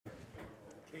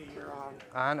You're on.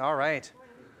 On? All right.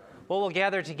 Well, we'll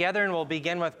gather together and we'll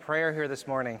begin with prayer here this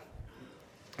morning.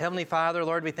 Heavenly Father,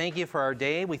 Lord, we thank you for our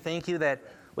day. We thank you that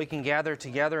we can gather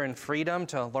together in freedom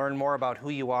to learn more about who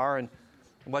you are and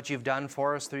what you've done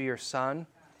for us through your Son.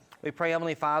 We pray,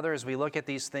 Heavenly Father, as we look at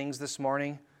these things this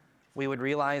morning, we would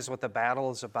realize what the battle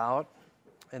is about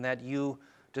and that you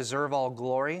deserve all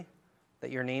glory, that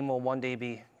your name will one day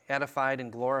be edified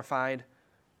and glorified,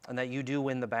 and that you do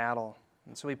win the battle.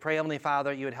 And so we pray, Heavenly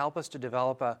Father, you would help us to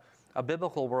develop a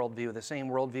biblical worldview, the same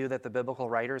worldview that the biblical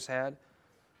writers had,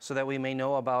 so that we may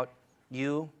know about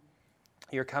you,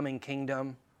 your coming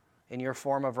kingdom, and your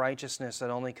form of righteousness that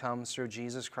only comes through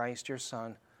Jesus Christ, your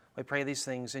Son. We pray these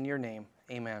things in your name.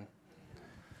 Amen.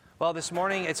 Well, this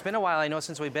morning, it's been a while, I know,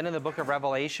 since we've been in the book of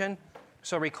Revelation.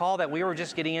 So recall that we were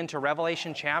just getting into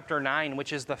Revelation chapter 9,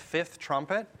 which is the fifth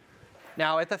trumpet.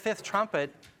 Now, at the fifth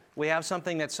trumpet, we have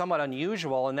something that's somewhat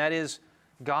unusual, and that is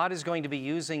God is going to be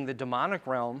using the demonic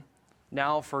realm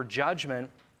now for judgment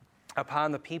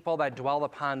upon the people that dwell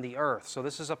upon the earth. So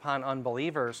this is upon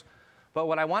unbelievers. But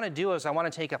what I want to do is I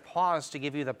want to take a pause to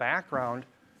give you the background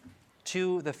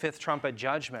to the fifth trumpet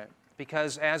judgment.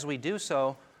 Because as we do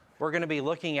so, we're going to be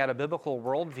looking at a biblical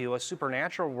worldview, a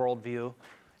supernatural worldview,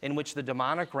 in which the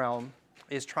demonic realm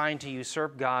is trying to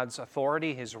usurp God's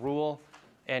authority, his rule,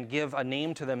 and give a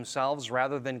name to themselves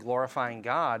rather than glorifying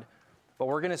God. But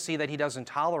we're going to see that he doesn't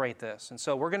tolerate this. And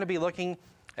so we're going to be looking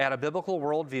at a biblical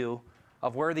worldview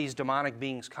of where these demonic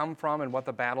beings come from and what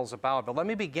the battle's about. But let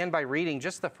me begin by reading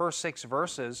just the first 6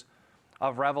 verses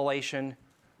of Revelation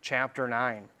chapter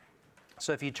 9.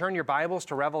 So if you turn your Bibles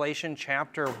to Revelation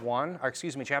chapter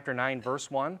 9,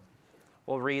 verse 1,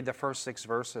 we'll read the first 6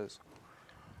 verses.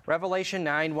 Revelation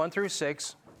 9, 1 through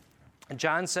 6.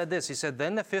 John said this, he said,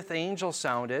 "Then the fifth angel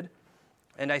sounded,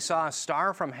 and I saw a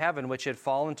star from heaven which had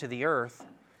fallen to the earth,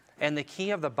 and the key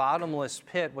of the bottomless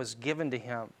pit was given to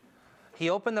him. He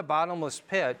opened the bottomless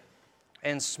pit,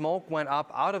 and smoke went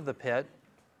up out of the pit,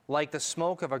 like the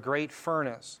smoke of a great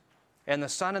furnace, and the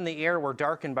sun and the air were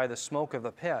darkened by the smoke of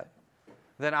the pit.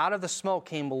 Then out of the smoke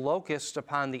came locusts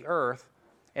upon the earth,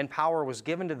 and power was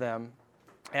given to them,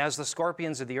 as the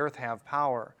scorpions of the earth have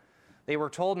power. They were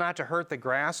told not to hurt the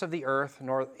grass of the earth,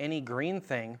 nor any green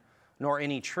thing, nor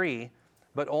any tree,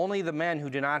 but only the men who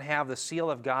do not have the seal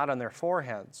of God on their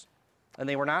foreheads. And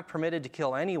they were not permitted to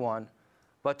kill anyone,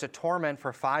 but to torment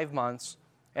for 5 months,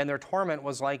 and their torment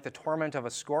was like the torment of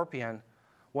a scorpion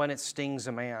when it stings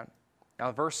a man."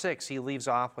 Now, verse 6, he leaves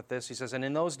off with this. He says, "And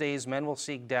in those days men will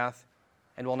seek death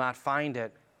and will not find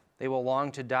it. They will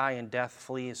long to die, and death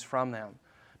flees from them."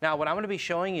 Now, what I'm going to be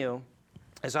showing you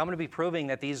is I'm going to be proving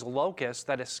that these locusts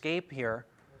that escape here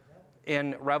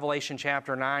in Revelation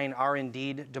chapter 9 are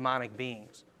indeed demonic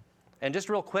beings. And just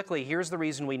real quickly, here's the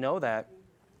reason we know that.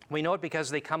 We know it because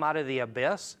they come out of the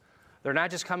abyss. They're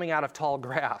not just coming out of tall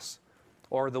grass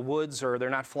or the woods, or they're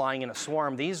not flying in a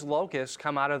swarm. These locusts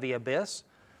come out of the abyss.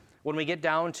 When we get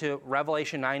down to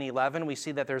Revelation 9:11, we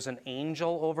see that there's an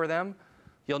angel over them.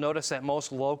 You'll notice that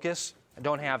most locusts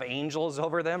don't have angels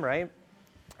over them, right?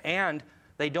 And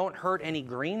they don't hurt any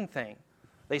green thing.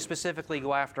 They specifically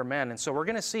go after men. And so we're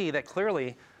going to see that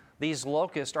clearly these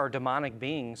locusts are demonic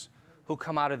beings who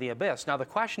come out of the abyss. Now the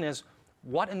question is,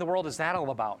 what in the world is that all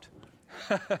about?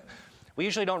 We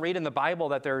usually don't read in the Bible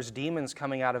that there's demons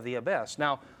coming out of the abyss.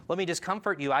 Now, let me just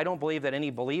comfort you. I don't believe that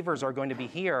any believers are going to be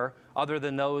here other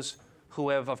than those who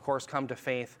have, of course, come to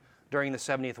faith during the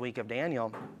 70th week of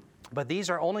Daniel. But these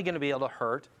are only going to be able to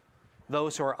hurt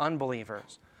those who are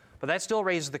unbelievers. But that still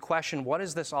raises the question, what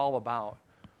is this all about?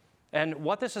 And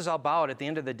what this is about at the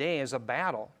end of the day is a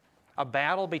battle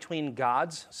between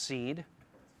God's seed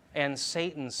and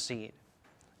Satan's seed.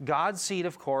 God's seed,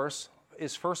 of course,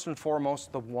 is first and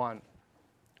foremost the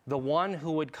one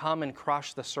who would come and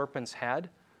crush the serpent's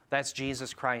head. That's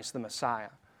Jesus Christ, the Messiah.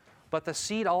 But the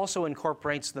seed also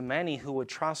incorporates the many who would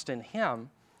trust in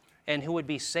him and who would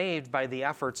be saved by the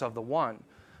efforts of the one.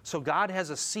 So God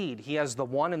has a seed. He has the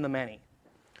one and the many.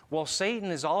 Well,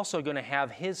 Satan is also going to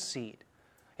have his seed,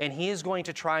 and he is going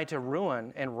to try to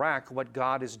ruin and wreck what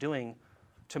God is doing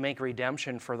to make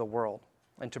redemption for the world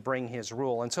and to bring his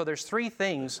rule. And so there's 3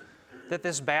 things that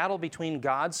this battle between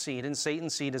God's seed and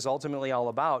Satan's seed is ultimately all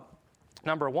about.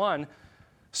 Number 1,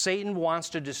 Satan wants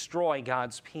to destroy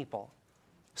God's people.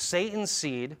 Satan's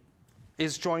seed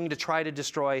is going to try to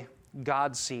destroy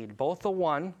God's seed, both the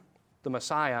one, the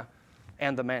Messiah,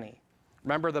 and the many.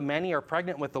 Remember, the many are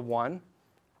pregnant with the one,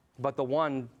 but the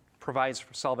one provides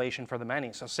salvation for the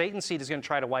many. So Satan's seed is going to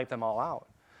try to wipe them all out.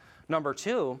 Number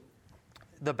 2,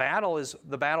 the battle is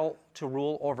the battle to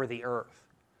rule over the earth.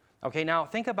 Okay, now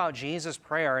think about Jesus'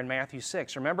 prayer in Matthew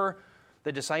 6. Remember,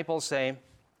 the disciples say,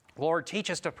 Lord, teach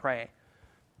us to pray.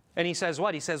 And he says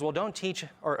what? He says, well, don't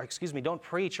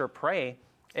preach or pray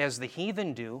as the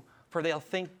heathen do, for they'll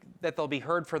think that they'll be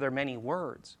heard for their many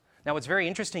words. Now, what's very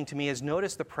interesting to me is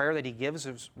notice the prayer that he gives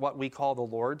is what we call the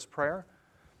Lord's Prayer.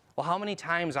 Well, how many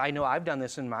times, I know I've done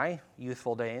this in my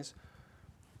youthful days,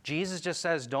 Jesus just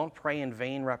says, don't pray in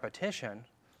vain repetition,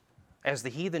 as the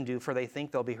heathen do, for they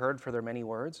think they'll be heard for their many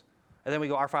words. And then we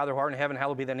go, Our Father who art in heaven,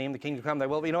 hallowed be thy name, the kingdom come, thy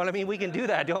will be. You know what I mean? We can do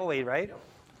that, don't we, right?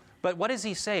 But what does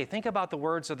he say? Think about the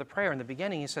words of the prayer. In the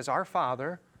beginning, he says, Our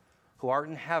Father who art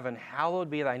in heaven, hallowed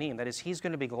be thy name. That is, he's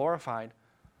going to be glorified.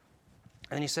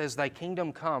 And then he says, Thy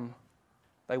kingdom come,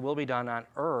 thy will be done on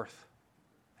earth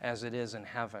as it is in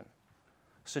heaven.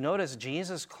 So notice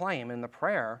Jesus' claim in the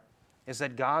prayer is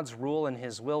that God's rule and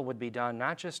his will would be done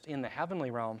not just in the heavenly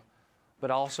realm,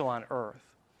 but also on earth.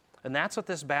 And that's what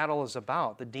this battle is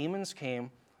about. The demons came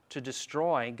to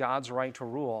destroy God's right to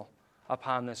rule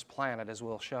upon this planet, as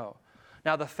we'll show.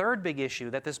 Now, the third big issue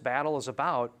that this battle is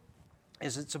about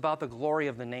is it's about the glory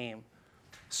of the name.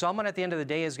 Someone at the end of the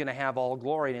day is going to have all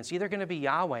glory, and it's either going to be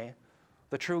Yahweh,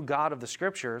 the true God of the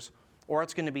Scriptures, or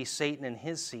it's going to be Satan and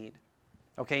his seed.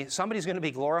 Okay, somebody's going to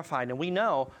be glorified, and we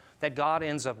know that God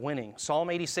ends up winning. Psalm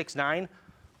 86:9,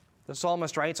 the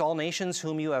psalmist writes, All nations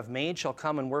whom you have made shall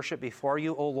come and worship before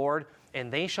you, O Lord,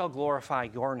 and they shall glorify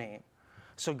your name.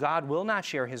 So God will not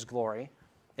share his glory.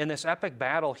 In this epic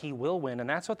battle, he will win, and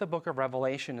that's what the book of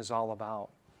Revelation is all about.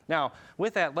 Now,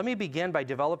 with that, let me begin by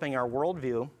developing our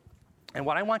worldview. And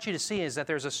what I want you to see is that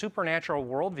there's a supernatural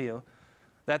worldview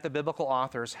that the biblical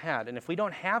authors had. And if we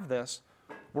don't have this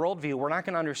worldview, we're not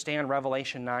going to understand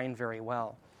Revelation 9 very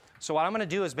well. So what I'm going to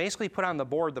do is basically put on the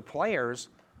board the players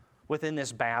within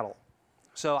this battle.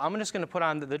 So I'm just going to put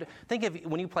on think of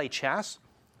when you play chess,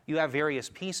 you have various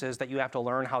pieces that you have to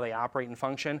learn how they operate and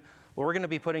function. Well, we're going to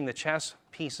be putting the chess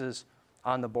pieces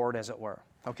on the board, as it were.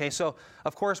 Okay, so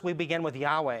of course we begin with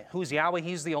Yahweh. Who's Yahweh?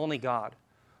 He's the only God,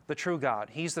 the true God.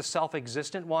 He's the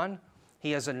self-existent one.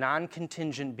 He is a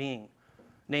non-contingent being.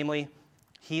 Namely,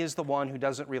 he is the one who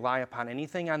doesn't rely upon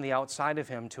anything on the outside of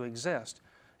him to exist.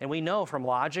 And we know from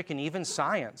logic and even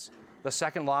science, the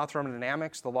second law of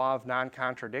thermodynamics, the law of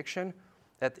non-contradiction,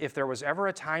 that if there was ever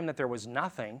a time that there was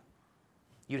nothing,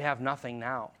 you'd have nothing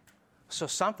now. So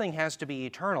something has to be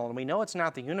eternal, and we know it's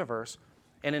not the universe.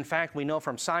 And in fact, we know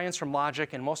from science, from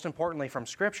logic, and most importantly from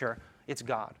Scripture, it's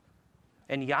God.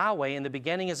 And Yahweh, in the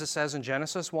beginning, as it says in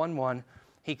Genesis 1:1,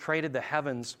 he created the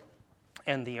heavens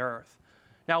and the earth.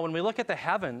 Now, when we look at the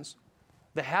heavens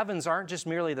aren't just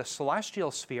merely the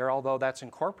celestial sphere, although that's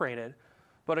incorporated,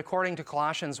 but according to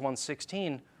Colossians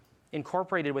 1:16,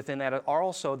 incorporated within that are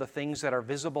also the things that are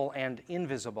visible and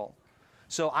invisible.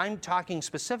 So I'm talking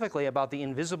specifically about the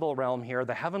invisible realm here,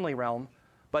 the heavenly realm,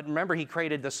 but remember, he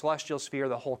created the celestial sphere,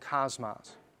 the whole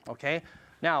cosmos, okay?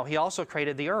 Now, he also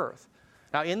created the earth.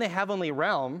 Now, in the heavenly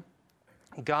realm,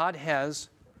 God has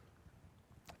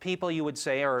people, you would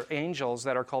say, or angels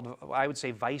that are called, I would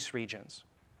say, vice regents.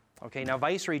 Okay, now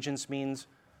vice regents means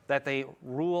that they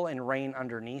rule and reign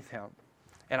underneath him.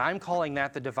 And I'm calling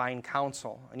that the divine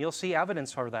council. And you'll see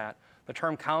evidence for that. The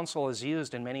term council is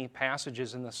used in many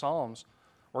passages in the Psalms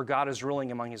where God is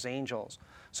ruling among his angels.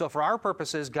 So for our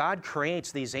purposes, God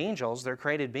creates these angels, they're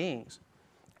created beings,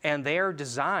 and they're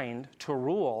designed to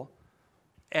rule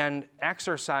and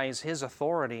exercise his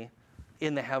authority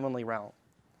in the heavenly realm.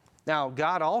 Now,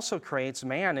 God also creates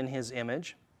man in his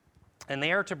image, and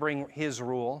they are to bring his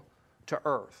rule to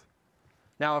earth.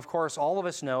 Now, of course, all of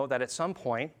us know that at some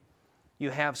point, you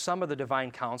have some of the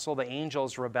divine council, the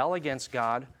angels rebel against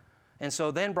God, and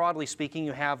so then, broadly speaking,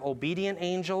 you have obedient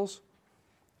angels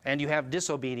and you have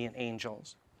disobedient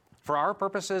angels. For our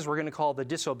purposes, we're going to call the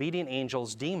disobedient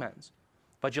angels demons,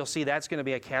 but you'll see that's going to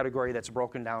be a category that's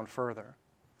broken down further.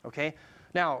 Okay?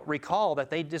 Now, recall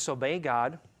that they disobey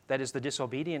God, that is the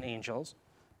disobedient angels.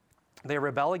 They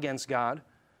rebel against God,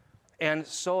 and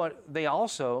so they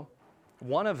also,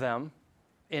 one of them,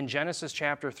 in Genesis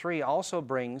chapter 3, also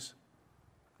brings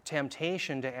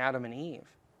temptation to Adam and Eve.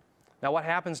 Now, what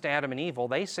happens to Adam and Eve? Well,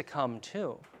 they succumb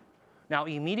too. Now,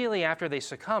 immediately after they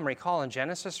succumb, recall in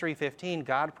Genesis 3:15,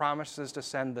 God promises to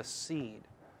send the seed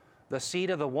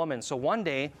of the woman. So one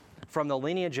day, from the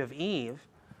lineage of Eve,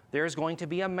 there's going to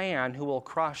be a man who will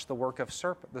crush the work of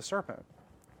the serpent.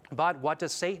 But what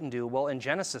does Satan do? Well, in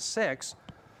Genesis 6,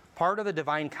 part of the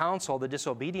divine council, the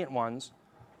disobedient ones,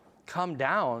 come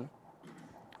down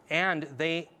and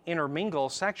they intermingle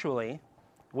sexually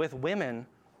with women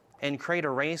and create a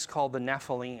race called the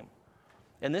Nephilim.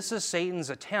 And this is Satan's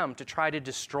attempt to try to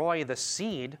destroy the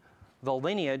seed, the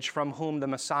lineage from whom the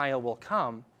Messiah will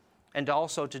come, and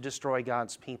also to destroy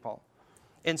God's people.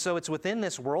 And so it's within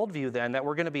this worldview then that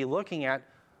we're going to be looking at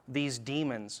these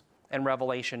demons in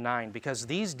Revelation 9, because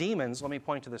these demons, let me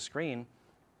point to the screen,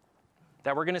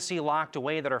 that we're going to see locked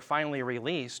away that are finally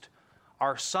released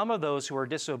are some of those who are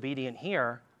disobedient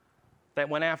here that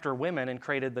went after women and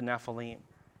created the Nephilim.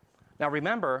 Now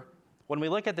remember, when we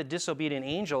look at the disobedient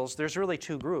angels, there's really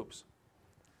two groups.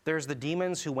 There's the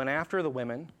demons who went after the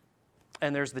women,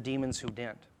 and there's the demons who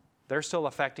didn't. They're still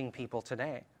affecting people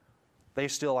today. They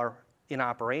still are in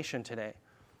operation today.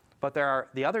 But there are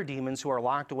the other demons who are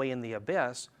locked away in the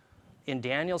abyss. In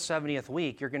Daniel's 70th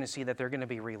week, you're going to see that they're going to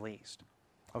be released.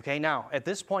 Okay, now, at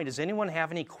this point, does anyone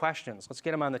have any questions? Let's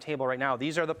get them on the table right now.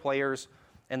 These are the players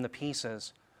and the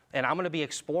pieces. And I'm going to be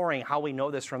exploring how we know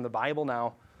this from the Bible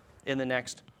now in the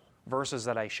next verses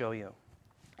that I show you.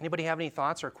 Anybody have any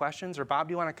thoughts or questions? Or Bob,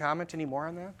 do you want to comment any more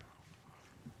on that?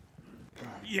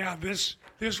 Yeah, this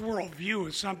worldview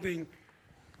is something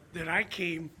that I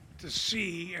came to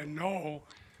see and know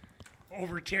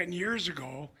over 10 years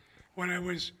ago when I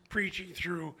was preaching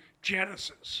through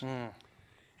Genesis.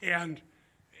 And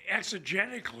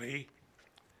exegetically,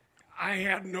 I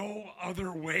had no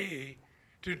other way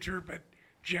to interpret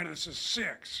Genesis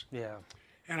 6. Yeah.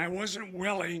 And I wasn't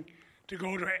willing to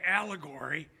go to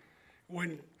allegory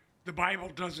when the Bible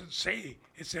doesn't say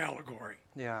it's allegory.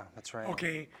 Yeah, that's right.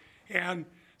 Okay, and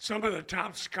some of the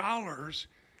top scholars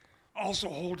also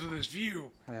hold to this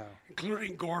view,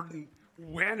 including Gordon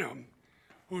Wenham,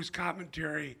 whose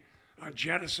commentary on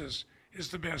Genesis is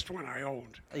the best one I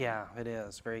owned. Yeah, it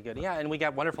is. Very good. Yeah, and we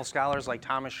got wonderful scholars like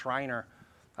Thomas Schreiner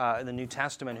in the New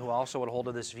Testament who also would hold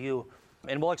to this view.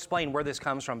 And we'll explain where this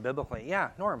comes from biblically. Yeah,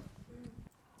 Norm.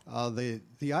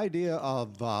 The idea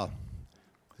of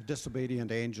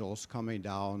disobedient angels coming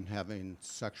down, having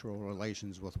sexual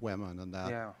relations with women and that.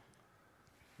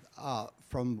 Yeah.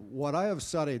 From what I have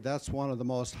studied, that's one of the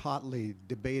most hotly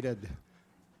debated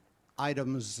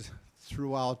items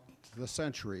throughout the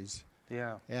centuries.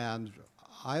 Yeah. And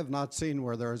I have not seen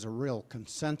where there is a real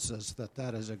consensus that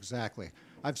that is exactly.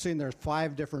 I've seen there's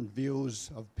 5 different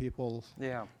views of people.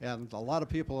 Yeah. And a lot of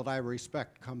people that I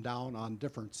respect come down on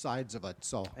different sides of it.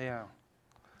 So Yeah.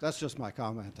 that's just my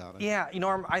comment on it. Yeah,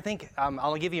 Norm, I think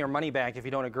I'll give you your money back if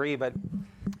you don't agree, but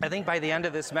I think by the end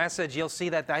of this message, you'll see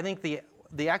that I think the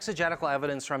exegetical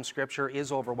evidence from Scripture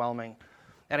is overwhelming.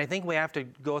 And I think we have to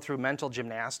go through mental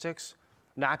gymnastics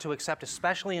not to accept,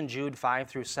 especially in Jude 5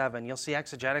 through 7. You'll see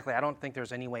exegetically, I don't think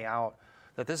there's any way out,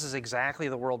 that this is exactly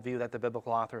the worldview that the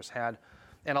biblical authors had.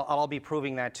 And I'll be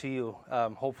proving that to you,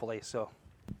 hopefully. So,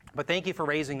 but thank you for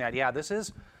raising that. Yeah, this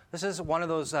is one of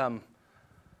those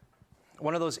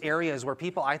areas where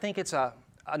people, I think it's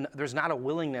there's not a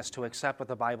willingness to accept what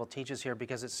the Bible teaches here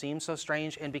because it seems so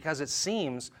strange and because it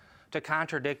seems to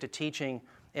contradict a teaching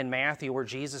in Matthew where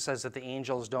Jesus says that the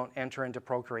angels don't enter into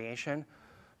procreation.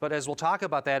 But as we'll talk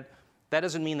about that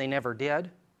doesn't mean they never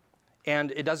did. And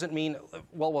it doesn't mean,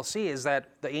 what we'll see is that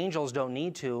the angels don't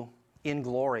need to in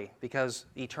glory because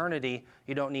eternity,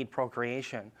 you don't need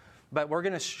procreation. But we're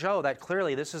going to show that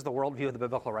clearly this is the worldview of the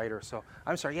biblical writers. So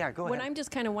I'm sorry, yeah, go ahead. What I'm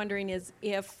just kind of wondering is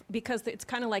because it's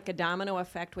kind of like a domino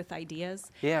effect with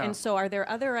ideas. Yeah. And so are there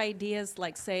other ideas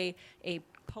like, say, a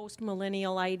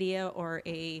post-millennial idea or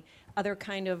a other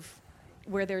kind of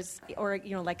where there's, or,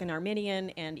 like an Arminian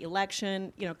and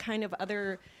election, kind of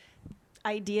other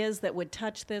ideas that would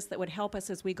touch this, that would help us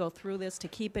as we go through this to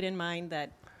keep it in mind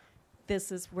that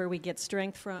this is where we get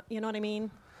strength from, you know what I mean?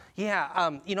 Yeah,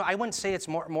 I wouldn't say it's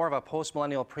more of a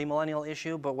post-millennial, premillennial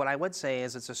issue, but what I would say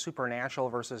is it's a supernatural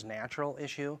versus natural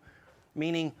issue,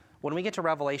 meaning when we get to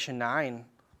Revelation 9,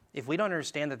 if we don't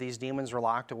understand that these demons were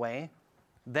locked away,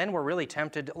 then we're really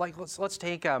tempted. Like, let's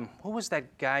take, who was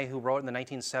that guy who wrote in the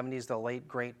 1970s, The Late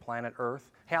Great Planet Earth?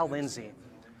 Hal Lindsey.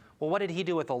 Well, what did he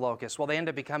do with the locusts? Well, they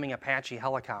ended up becoming Apache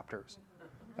helicopters,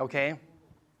 okay?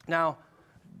 Now,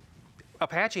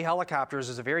 Apache helicopters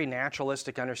is a very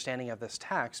naturalistic understanding of this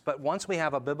text, but once we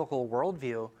have a biblical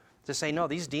worldview to say, no,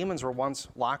 these demons were once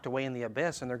locked away in the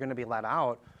abyss and they're going to be let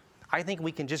out, I think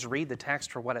we can just read the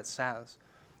text for what it says.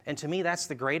 And to me, that's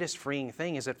the greatest freeing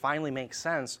thing, is it finally makes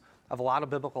sense of a lot of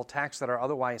biblical texts that are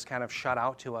otherwise kind of shut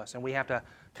out to us, and we have to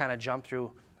kind of jump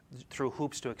through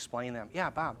hoops to explain them. Yeah,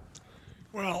 Bob.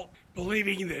 Well,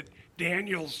 believing that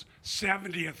Daniel's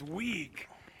 70th week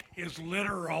is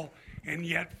literal and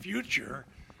yet future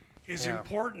is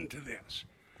important to this.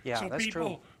 Yeah, so that's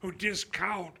people true. who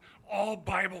discount all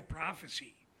Bible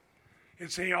prophecy and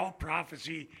say all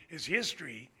prophecy is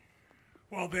history,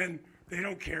 well, then they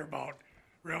don't care about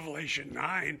Revelation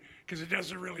 9 because it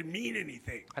doesn't really mean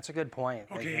anything. That's a good point.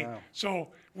 Okay, Yeah. so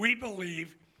we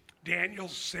believe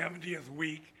Daniel's 70th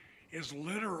week is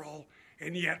literal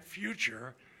and yet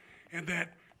future, and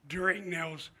that during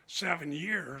those 7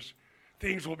 years,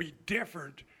 things will be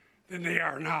different than they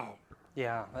are now.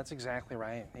 Yeah, that's exactly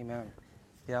right. Amen.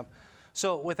 Yep.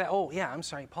 So with that, oh, yeah, I'm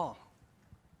sorry, Paul.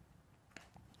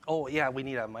 Oh, yeah, we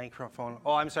need a microphone.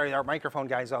 Oh, I'm sorry, our microphone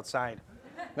guy's outside.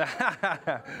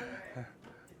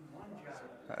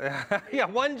 Yeah,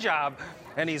 one job,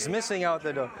 and he's missing out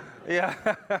the door. Yeah,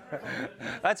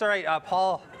 that's all right.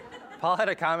 Paul had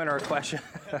a comment or a question.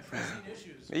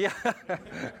 Yeah.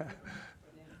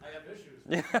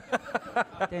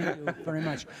 Thank you very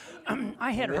much.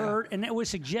 I had heard, and it was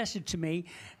suggested to me,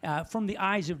 from the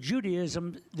eyes of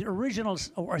Judaism, the original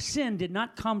or sin did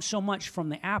not come so much from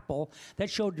the apple that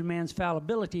showed man's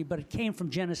fallibility, but it came from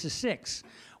Genesis 6,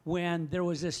 when there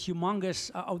was this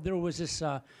humongous,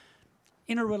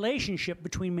 interrelationship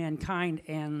between mankind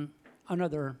and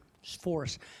another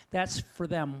force. That's for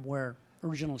them where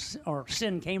original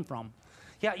sin came from.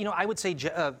 Yeah, I would say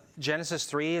Genesis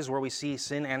 3 is where we see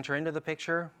sin enter into the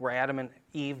picture, where Adam and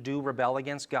Eve do rebel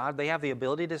against God. They have the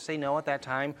ability to say no at that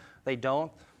time. They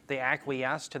don't. They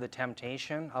acquiesce to the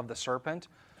temptation of the serpent.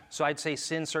 So I'd say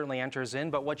sin certainly enters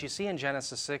in, but what you see in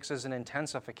Genesis 6 is an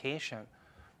intensification.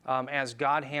 As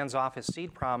God hands off his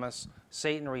seed promise,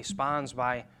 Satan responds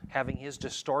by having his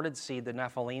distorted seed, the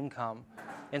Nephilim, come.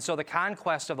 And so the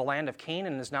conquest of the land of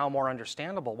Canaan is now more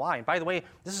understandable. Why? And by the way,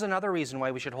 this is another reason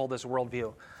why we should hold this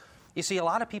worldview. You see, a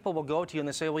lot of people will go to you and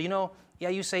they say, well, yeah,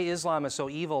 you say Islam is so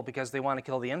evil because they want to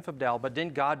kill the infidel, but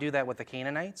didn't God do that with the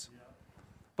Canaanites? Yeah.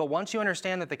 But once you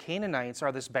understand that the Canaanites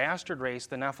are this bastard race,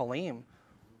 the Nephilim,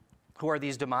 who are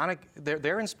these demonic,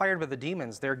 they're inspired by the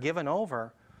demons, they're given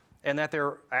over, and that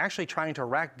they're actually trying to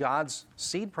wreck God's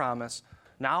seed promise,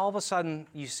 now all of a sudden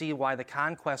you see why the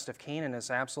conquest of Canaan is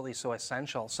absolutely so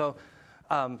essential. So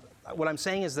what I'm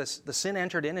saying is this: the sin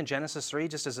entered in Genesis 3,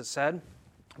 just as it said,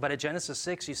 but at Genesis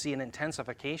 6 you see an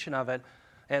intensification of it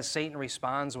as Satan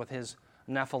responds with his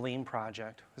Nephilim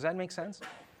project. Does that make sense?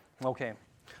 Okay.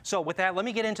 So with that, let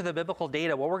me get into the biblical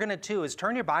data. What we're going to do is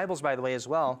turn your Bibles, by the way, as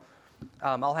well.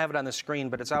 I'll have it on the screen,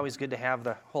 but it's always good to have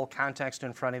the whole context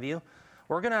in front of you.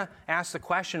 We're going to ask the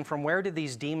question, from where did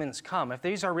these demons come? If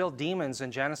these are real demons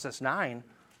in Genesis 9,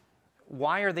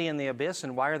 why are they in the abyss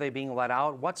and why are they being let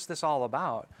out? What's this all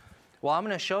about? Well, I'm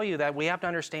going to show you that we have to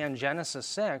understand Genesis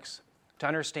 6 to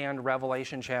understand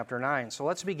Revelation chapter 9. So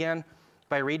let's begin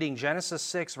by reading Genesis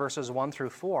 6, verses 1 through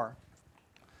 4.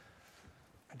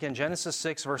 Again, Genesis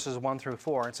 6, verses 1 through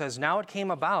 4. It says, "Now it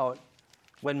came about,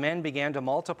 when men began to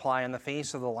multiply on the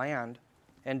face of the land,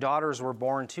 and daughters were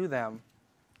born to them,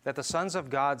 that the sons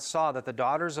of God saw that the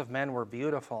daughters of men were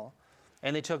beautiful,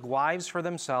 and they took wives for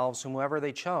themselves, whomever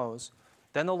they chose.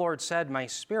 Then the Lord said, My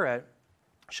spirit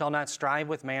shall not strive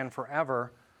with man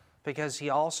forever, because he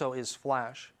also is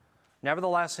flesh.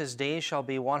 Nevertheless, his days shall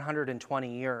be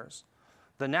 120 years.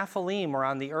 The Nephilim were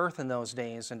on the earth in those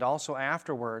days, and also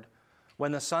afterward,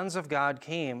 when the sons of God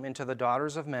came into the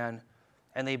daughters of men,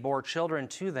 and they bore children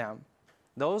to them.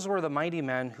 Those were the mighty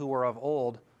men who were of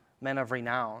old, men of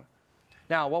renown."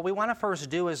 Now, what we want to first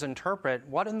do is interpret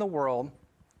what in the world,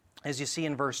 as you see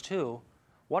in verse 2,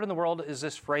 what in the world is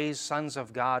this phrase, sons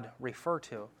of God, refer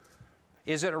to?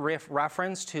 Is it a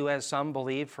reference to, as some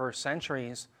believe for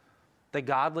centuries, the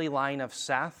godly line of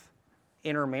Seth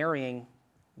intermarrying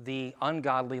the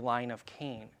ungodly line of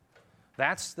Cain?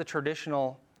 That's the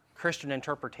traditional Christian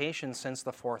interpretation since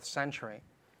the 4th century.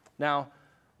 Now,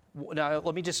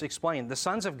 let me just explain. The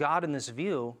sons of God in this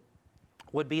view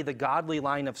would be the godly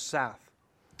line of Seth.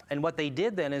 And what they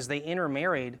did then is they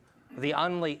intermarried the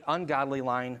ungodly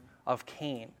line of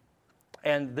Cain.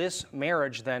 And this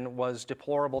marriage then was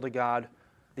deplorable to God,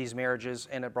 these marriages,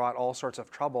 and it brought all sorts of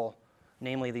trouble,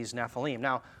 namely these Nephilim.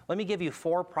 Now, let me give you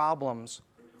 4 problems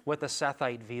with the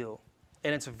Sethite view.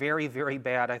 And it's very, very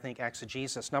bad, I think,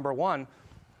 exegesis. Number 1,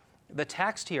 the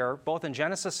text here, both in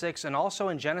Genesis 6 and also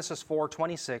in Genesis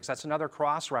 4:26, that's another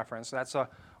cross-reference. That's a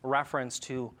reference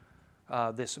to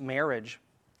this marriage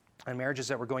and marriages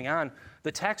that were going on.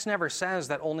 The text never says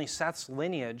that only Seth's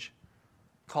lineage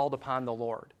called upon the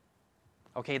Lord.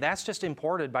 Okay, that's just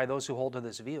imported by those who hold to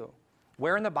this view.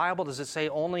 Where in the Bible does it say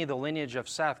only the lineage of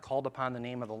Seth called upon the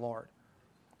name of the Lord?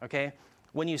 Okay,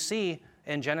 when you see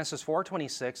in Genesis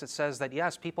 4:26, it says that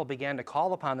yes, people began to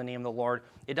call upon the name of the Lord.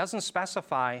 It doesn't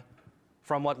specify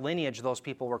from what lineage those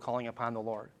people were calling upon the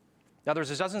Lord. In other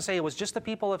words, it doesn't say it was just the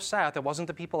people of Seth, it wasn't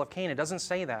the people of Cain. It doesn't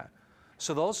say that.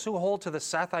 So those who hold to the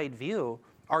Sethite view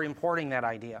are importing that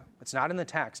idea. It's not in the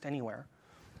text anywhere.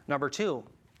 Number 2,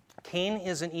 Cain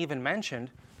isn't even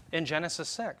mentioned in Genesis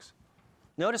 6.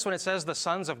 Notice when it says the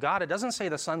sons of God, it doesn't say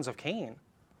the sons of Cain,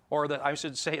 or I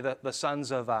should say the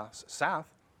sons of Seth.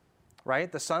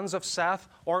 right? The sons of Seth,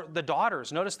 or the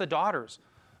daughters. Notice the daughters.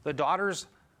 The daughters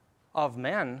of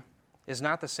men is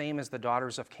not the same as the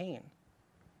daughters of Cain.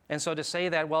 And so to say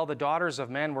that, well, the daughters of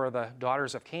men were the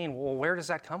daughters of Cain, well, where does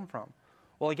that come from?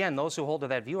 Well, again, those who hold to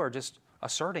that view are just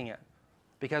asserting it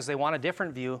because they want a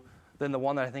different view than the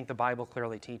one that I think the Bible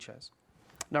clearly teaches.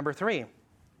 Number 3,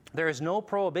 there is no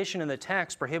prohibition in the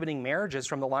text prohibiting marriages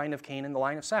from the line of Cain and the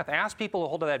line of Seth. Ask people who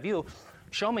hold to that view,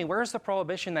 show me where's the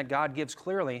prohibition that God gives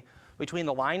clearly between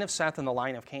the line of Seth and the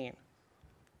line of Cain.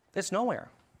 It's nowhere.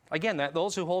 Again,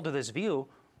 those who hold to this view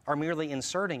are merely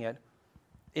inserting it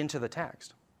into the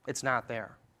text. It's not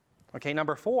there. Okay,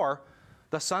 number 4,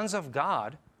 the sons of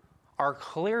God are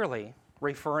clearly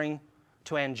referring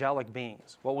to angelic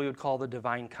beings, what we would call the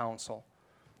divine council.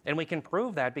 And we can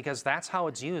prove that because that's how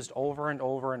it's used over and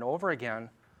over and over again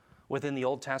within the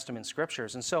Old Testament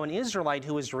scriptures. And so an Israelite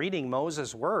who is reading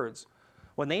Moses' words,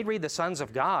 when they'd read the sons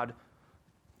of God,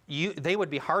 they would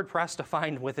be hard-pressed to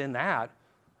find within that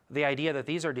the idea that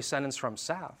these are descendants from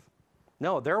Seth.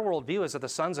 No, their worldview is that the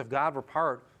sons of God were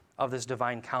part of this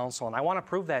divine council. And I want to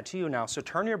prove that to you now. So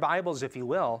turn your Bibles, if you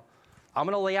will. I'm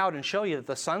going to lay out and show you that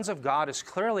the sons of God is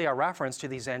clearly a reference to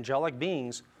these angelic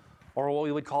beings, or what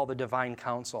we would call the divine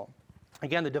council.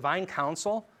 Again, the divine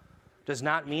council does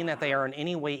not mean that they are in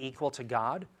any way equal to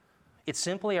God. It's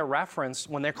simply a reference.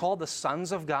 When they're called the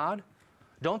sons of God,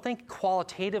 don't think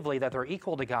qualitatively that they're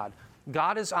equal to God.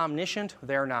 God is omniscient,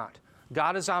 they're not.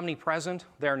 God is omnipresent,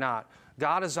 they're not.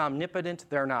 God is omnipotent,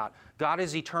 they're not. God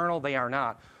is eternal, they are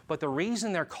not. But the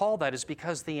reason they're called that is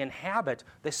because they inhabit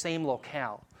the same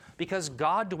locale. Because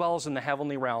God dwells in the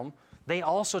heavenly realm, they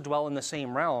also dwell in the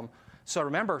same realm. So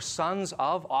remember, sons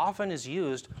of often is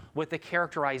used with the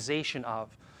characterization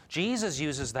of. Jesus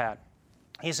uses that.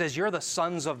 He says, you're the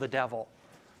sons of the devil.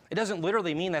 It doesn't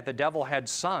literally mean that the devil had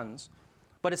sons,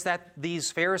 but it's that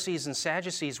these Pharisees and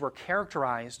Sadducees were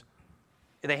characterized.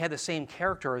 They had the same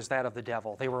character as that of the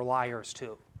devil. They were liars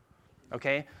too.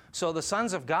 Okay? So the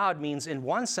sons of God means in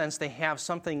one sense they have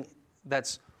something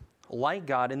that's like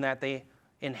God in that they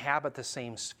inhabit the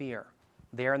same sphere.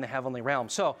 They're in the heavenly realm.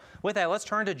 So with that, let's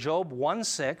turn to Job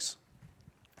 1:6.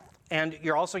 And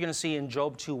you're also going to see in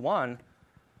Job 2:1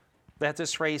 that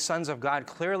this phrase, sons of God,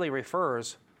 clearly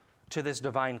refers to this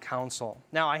divine council.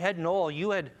 Now, I had Noel,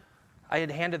 I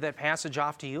had handed that passage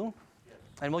off to you. Yes.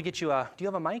 And we'll get you do you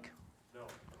have a mic? No.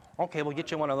 Okay, we'll get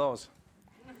you one of those.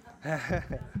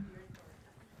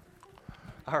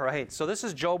 All right, so this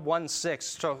is Job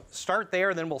 1:6. So start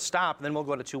there, then we'll stop, and then we'll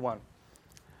go to 2:1.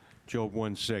 Job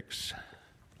 1:6.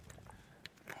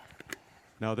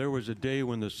 Now there was a day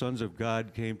when the sons of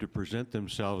God came to present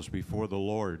themselves before the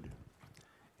Lord,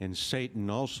 and Satan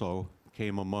also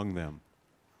came among them.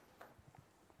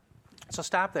 So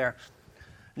stop there.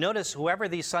 Notice whoever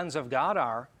these sons of God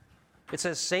are, it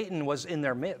says Satan was in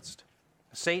their midst.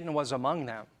 Satan was among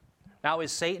them. Now,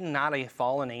 is Satan not a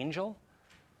fallen angel?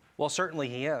 Well, certainly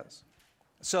he is.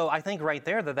 So I think right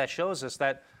there that shows us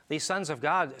that these sons of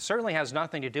God certainly has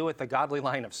nothing to do with the godly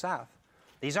line of Seth.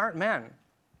 These aren't men.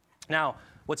 Now,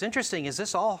 what's interesting is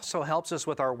this also helps us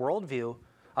with our worldview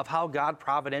of how God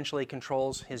providentially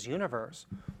controls his universe.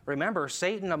 Remember,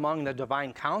 Satan among the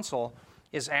divine council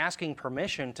is asking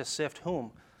permission to sift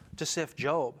whom? To sift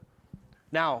Job.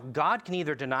 Now, God can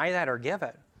either deny that or give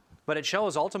it, but it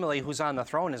shows ultimately who's on the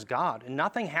throne is God, and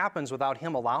nothing happens without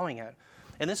him allowing it.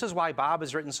 And this is why Bob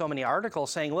has written so many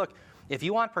articles saying, look, if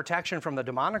you want protection from the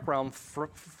demonic realm,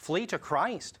 flee to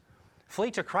Christ.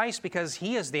 Flee to Christ because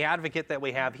he is the advocate that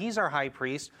we have. He's our high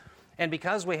priest. And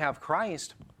because we have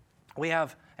Christ, we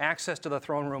have access to the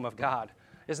throne room of God.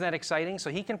 Isn't that exciting?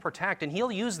 So he can protect, and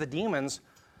he'll use the demons.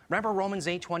 Remember Romans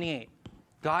 8:28.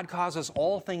 God causes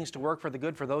all things to work for the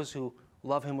good for those who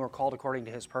love him who are called according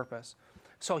to his purpose.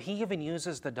 So he even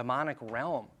uses the demonic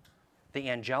realm, the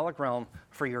angelic realm,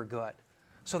 for your good.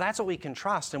 So that's what we can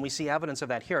trust, and we see evidence of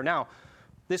that here. Now,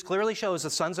 this clearly shows the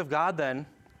sons of God then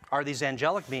are these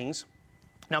angelic beings.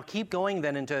 Now keep going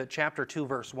then into chapter 2,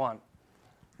 verse 1.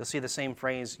 You'll see the same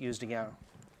phrase used again.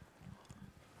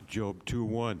 Job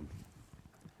 2:1.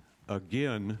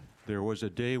 Again, there was a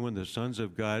day when the sons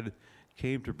of God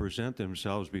came to present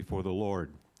themselves before the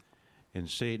Lord, and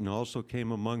Satan also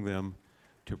came among them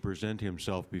to present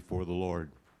himself before the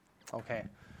Lord. Okay.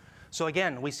 So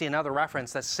again, we see another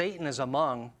reference that Satan is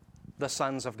among the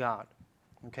sons of God.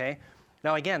 Okay?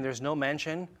 Now again, there's no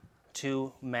mention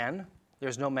to men.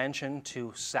 There's no mention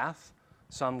to Seth,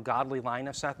 some godly line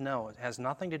of Seth. No, it has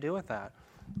nothing to do with that.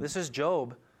 This is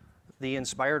Job, the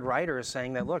inspired writer, is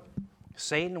saying that, look,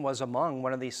 Satan was among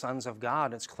one of these sons of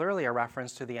God. It's clearly a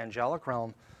reference to the angelic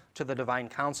realm, to the divine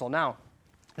council. Now,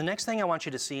 the next thing I want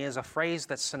you to see is a phrase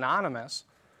that's synonymous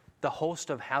the host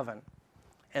of heaven.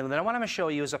 And then what I'm going to show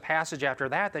you is a passage after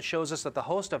that that shows us that the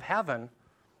host of heaven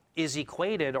is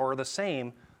equated or the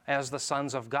same as the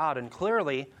sons of God. And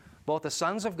clearly, both the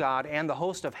sons of God and the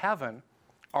host of heaven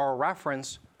are a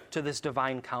reference to this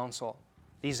divine council,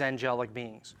 these angelic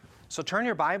beings. So turn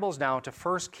your Bibles now to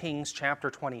 1 Kings chapter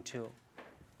 22.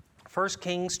 1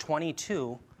 Kings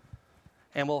 22,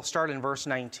 and we'll start in verse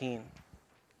 19.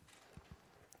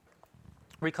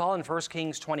 Recall in 1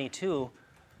 Kings 22,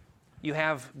 you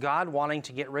have God wanting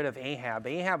to get rid of Ahab.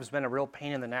 Ahab's been a real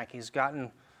pain in the neck. He's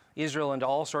gotten Israel into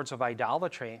all sorts of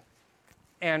idolatry.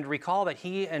 And recall that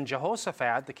he and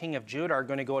Jehoshaphat, the king of Judah, are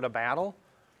going to go to battle.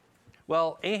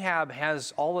 Well, Ahab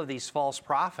has all of these false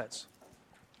prophets.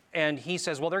 And he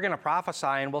says, well, they're going to prophesy,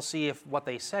 and we'll see what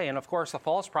they say. And of course, the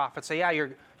false prophets say, yeah,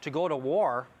 you're to go to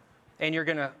war, and you're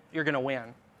going to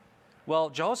win. Well,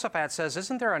 Jehoshaphat says,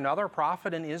 isn't there another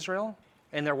prophet in Israel?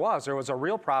 And there was a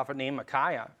real prophet named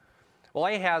Micaiah. Well,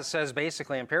 Ahaz says,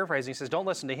 basically, I'm paraphrasing, he says, don't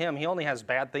listen to him. He only has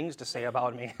bad things to say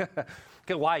about me.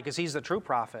 Why? Because he's the true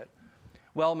prophet.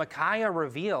 Well, Micaiah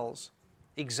reveals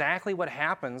exactly what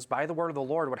happens by the word of the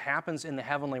Lord, what happens in the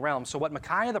heavenly realm. So what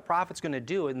Micaiah the prophet's going to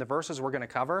do in the verses we're going to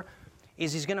cover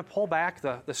is he's going to pull back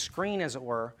the screen, as it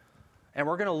were, and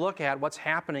we're going to look at what's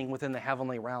happening within the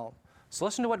heavenly realm. So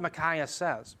listen to what Micaiah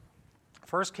says.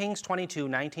 1 Kings 22,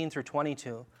 19 through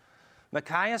 22.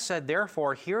 Micaiah said,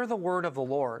 therefore, hear the word of the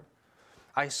Lord.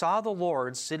 I saw the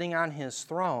Lord sitting on his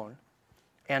throne,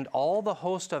 and all the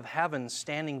host of heaven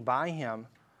standing by him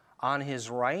on his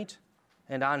right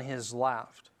and on his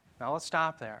left. Now let's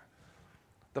stop there.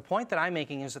 The point that I'm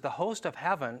making is that the host of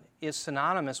heaven is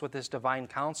synonymous with this divine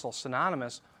council,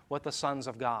 synonymous with the sons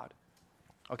of God.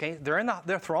 Okay, they're in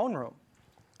their throne room.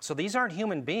 So these aren't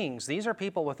human beings. These are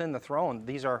people within the throne.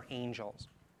 These are angels.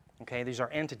 Okay, these are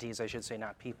entities, I should say,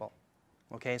 not people.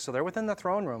 Okay, so they're within the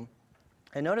throne room.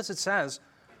 And notice it says,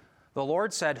 the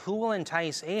Lord said, who will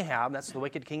entice Ahab, that's the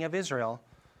wicked king of Israel,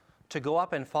 to go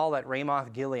up and fall at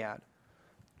Ramoth Gilead?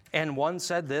 And one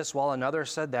said this, while another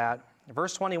said that.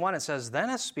 Verse 21, it says, then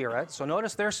a spirit, so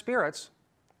notice they're spirits,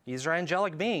 these are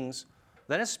angelic beings.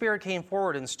 Then a spirit came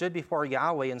forward and stood before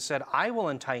Yahweh and said, I will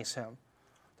entice him.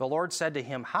 The Lord said to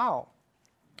him, how?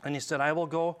 And he said, I will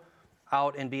go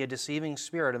out and be a deceiving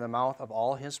spirit in the mouth of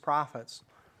all his prophets.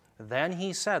 Then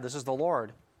he said, this is the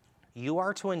Lord, you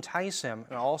are to entice him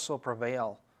and also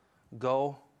prevail.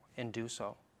 Go and do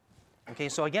so. Okay,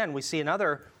 so again, we see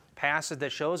another passage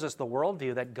that shows us the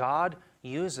worldview that God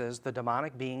uses the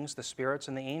demonic beings, the spirits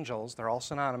and the angels. They're all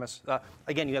synonymous.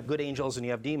 Again, you have good angels and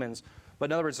you have demons. But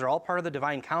in other words, they're all part of the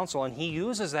divine council, and he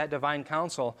uses that divine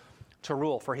council to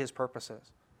rule for his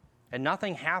purposes. And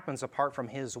nothing happens apart from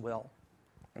his will.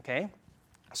 Okay?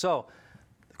 So,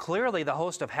 clearly the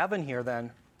host of heaven here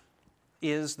then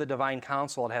is the divine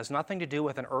council. It has nothing to do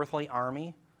with an earthly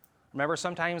army. Remember,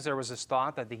 sometimes there was this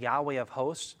thought that the Yahweh of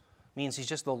hosts means he's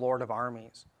just the Lord of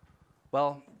armies.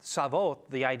 Well, Savot,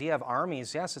 the idea of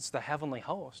armies, yes, it's the heavenly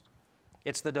host.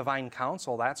 It's the divine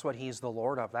council. That's what he's the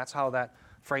Lord of. That's how that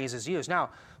phrase is used.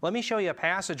 Now, let me show you a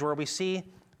passage where we see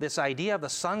this idea of the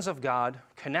sons of God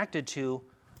connected to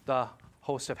the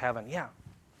host of heaven. Yeah.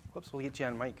 Whoops, we'll get you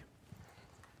on mic.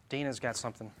 Dana's got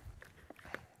something.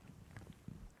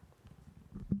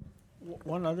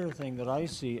 One other thing that I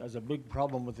see as a big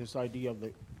problem with this idea of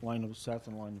the line of Seth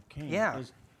and line of Cain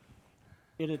is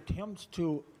it attempts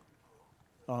to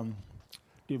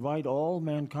divide all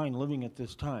mankind living at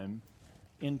this time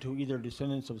into either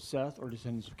descendants of Seth or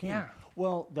descendants of Cain. Yeah.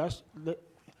 Well,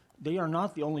 they are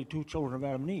not the only two children of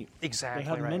Adam and Eve. Exactly. They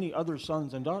have right. many other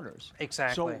sons and daughters.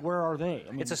 Exactly. So where are they?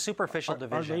 I mean, It's a superficial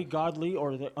division. Are they godly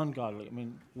or are they ungodly? I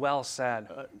mean, Well said.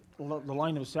 the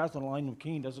line of Seth and the line of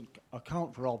Cain doesn't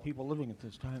account for all people living at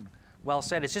this time. Well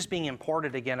said. It's just being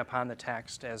imported again upon the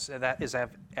text as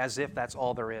if that's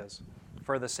all there is,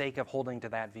 for the sake of holding to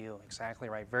that view. Exactly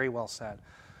right. Very well said.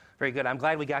 Very good. I'm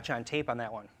glad we got you on tape on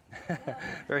that one.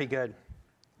 Very good.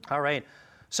 All right.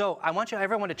 So I want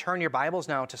everyone to turn your Bibles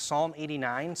now to Psalm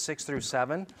 89, 6 through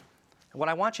 7. What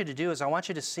I want you to do is I want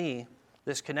you to see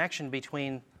this connection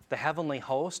between the heavenly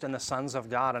host and the sons of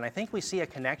God. And I think we see a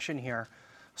connection here.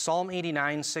 Psalm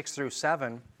 89, 6 through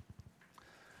 7.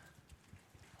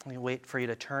 Let me wait for you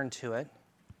to turn to it.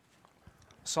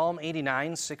 Psalm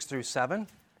 89, 6 through 7.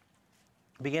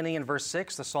 Beginning in verse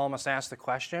 6, the psalmist asks the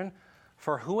question,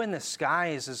 "For who in the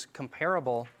skies is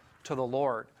comparable to the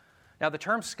Lord?" Now, the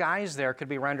term skies there could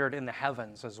be rendered in the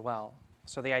heavens as well.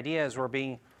 So the idea is we're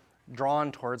being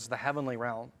drawn towards the heavenly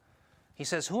realm. He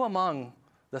says, "Who among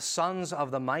the sons of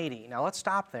the mighty?" Now, let's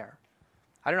stop there.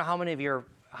 I don't know how many of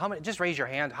just raise your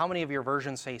hand. How many of your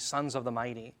versions say sons of the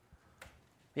mighty?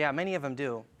 Yeah, many of them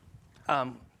do.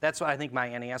 That's what I think my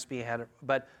NASB had.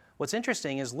 But what's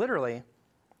interesting is literally,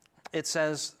 it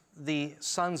says the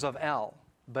sons of El,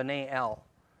 B'nai El.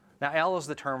 Now, El is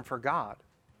the term for God,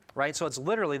 right? So it's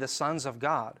literally the sons of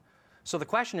God. So the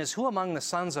question is, who among the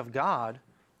sons of God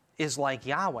is like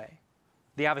Yahweh?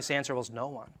 The obvious answer was no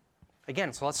one.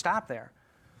 Again, so let's stop there.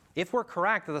 If we're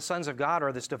correct that the sons of God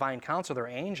are this divine council, they're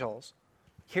angels,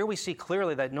 here we see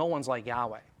clearly that no one's like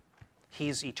Yahweh.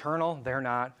 He's eternal, they're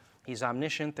not. He's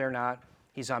omniscient, they're not.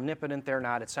 He's omnipotent, they're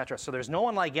not, etc. So there's no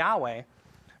one like Yahweh.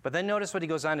 But then notice what he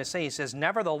goes on to say. He says,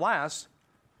 nevertheless,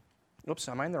 oops,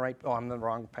 am I in the right? Oh, I'm in the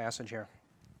wrong passage here.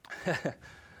 I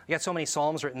got so many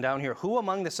Psalms written down here. Who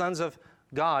among the sons of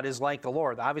God is like the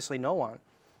Lord? Obviously no one.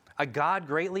 A God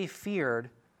greatly feared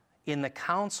in the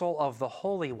council of the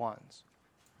holy ones.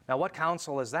 Now what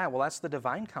council is that? Well, that's the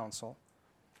divine council.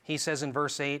 He says in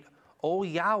verse 8, O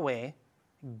Yahweh,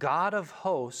 God of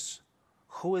hosts,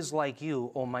 who is like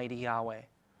you, Almighty Yahweh?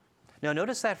 Now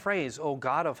notice that phrase, O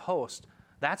God of hosts.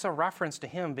 That's a reference to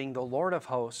him being the Lord of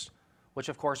hosts, which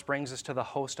of course brings us to the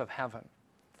host of heaven.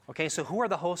 Okay, so who are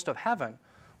the host of heaven?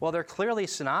 Well, they're clearly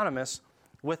synonymous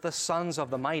with the sons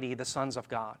of the mighty, the sons of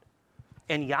God.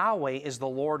 And Yahweh is the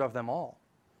Lord of them all.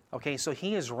 Okay, so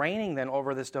he is reigning then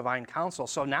over this divine council.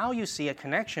 So now you see a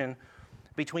connection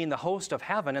between the host of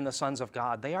heaven and the sons of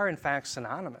God. They are in fact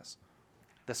synonymous.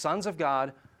 The sons of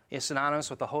God is synonymous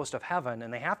with the host of heaven,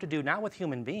 and they have to do not with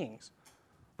human beings,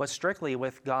 but strictly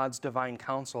with God's divine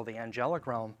council, the angelic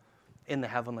realm in the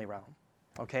heavenly realm.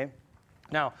 Okay?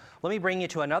 Now, let me bring you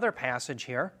to another passage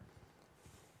here.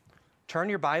 Turn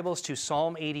your Bibles to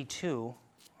Psalm 82,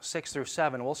 6 through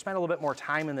 7. We'll spend a little bit more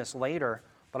time in this later,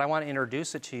 but I want to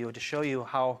introduce it to you to show you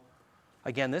how,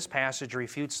 again, this passage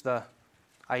refutes the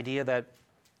idea that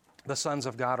the sons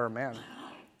of God are men.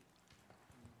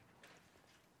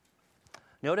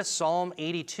 Notice Psalm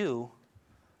 82,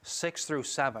 6 through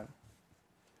 7.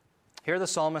 Here the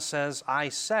psalmist says, I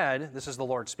said, this is the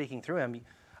Lord speaking through him,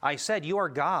 I said, you are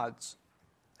gods,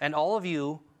 and all of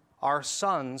you are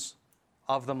sons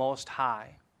of the Most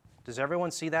High. Does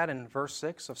everyone see that in verse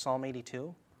 6 of Psalm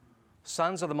 82?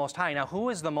 Sons of the Most High. Now, who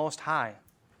is the Most High?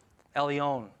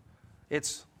 Elyon.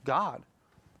 It's God.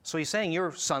 So he's saying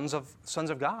you're sons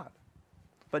of God.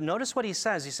 But notice what he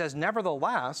says. He says,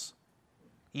 nevertheless,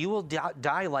 you will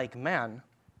die like men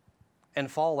and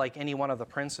fall like any one of the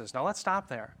princes. Now, let's stop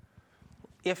there.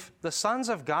 If the sons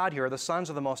of God here, the sons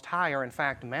of the Most High, are in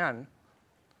fact men,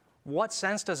 what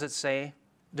sense does it say,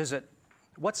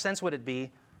 what sense would it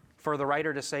be for the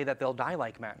writer to say that they'll die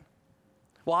like men?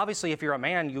 Well, obviously, if you're a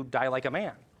man, you die like a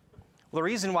man. Well, the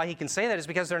reason why he can say that is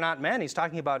because they're not men. He's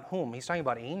talking about whom? He's talking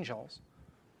about angels.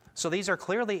 So these are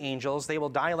clearly angels. They will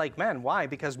die like men. Why?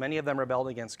 Because many of them rebelled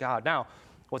against God. Now,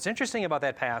 what's interesting about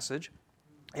that passage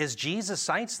is Jesus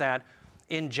cites that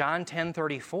in John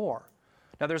 10:34.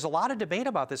 Now, there's a lot of debate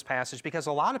about this passage because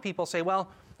a lot of people say, well,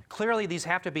 clearly these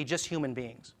have to be just human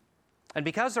beings. And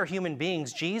because they're human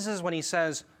beings, Jesus, when he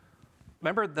says,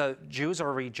 remember the Jews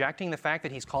are rejecting the fact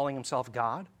that he's calling himself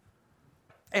God?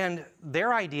 And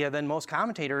their idea, then most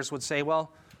commentators would say,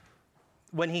 well,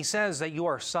 when he says that you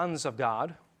are sons of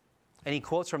God, and he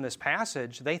quotes from this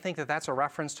passage, they think that that's a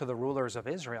reference to the rulers of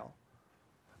Israel.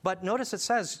 But notice it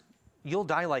says, you'll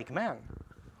die like men.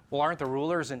 Well, aren't the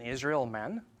rulers in Israel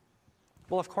men?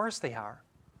 Well, of course they are.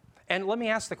 And let me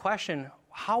ask the question,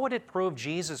 how would it prove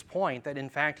Jesus' point that in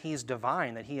fact he's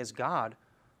divine, that he is God,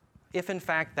 if in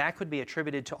fact that could be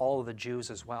attributed to all of the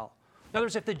Jews as well? In other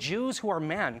words, if the Jews who are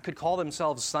men could call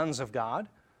themselves sons of God,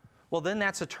 well then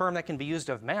that's a term that can be used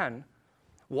of men.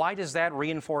 Why does that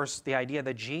reinforce the idea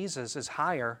that Jesus is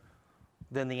higher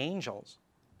than the angels?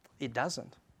 It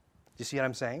doesn't. Do you see what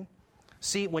I'm saying?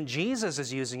 See, when Jesus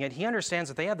is using it, he understands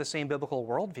that they have the same biblical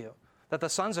worldview, that the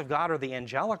sons of God are the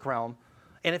angelic realm,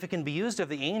 and if it can be used of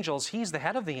the angels, he's the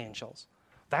head of the angels.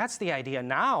 That's the idea.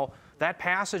 Now, that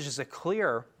passage is a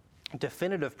clear,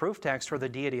 definitive proof text for the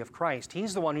deity of Christ.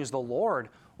 He's the one who's the Lord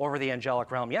over the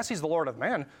angelic realm. Yes, he's the Lord of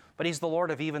men, but he's the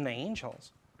Lord of even the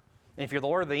angels. And if you're the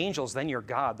Lord of the angels, then you're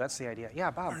God. That's the idea.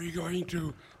 Yeah, Bob. Are you going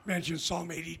to mention Psalm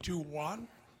 82:1?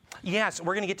 Yes,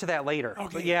 we're going to get to that later.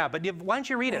 Okay. But yeah, but why don't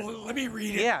you read it? Let me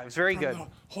read it. Yeah, it's very from good. The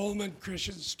Holman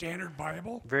Christian Standard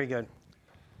Bible. Very good.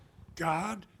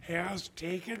 God has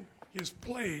taken his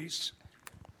place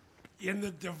in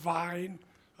the divine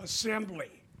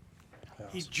assembly. Yes.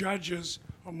 He judges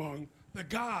among the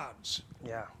gods.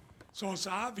 Yeah. So it's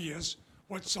obvious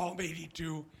what Psalm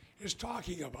 82 is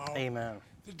talking about. Amen.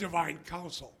 The divine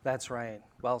council. That's right.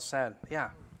 Well said. Yeah.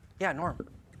 Yeah, Norm.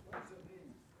 What does it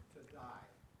mean to die?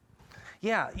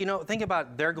 Yeah, think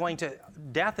about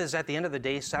death is at the end of the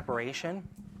day separation.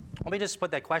 Let me just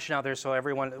put that question out there so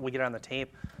everyone, we get it on the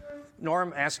tape.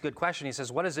 Norm asked a good question. He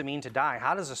says, what does it mean to die?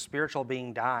 How does a spiritual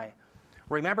being die?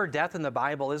 Remember, death in the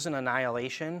Bible isn't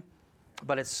annihilation,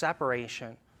 but it's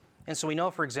separation. And so we know,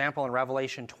 for example, in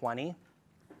Revelation 20,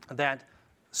 that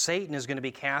Satan is going to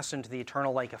be cast into the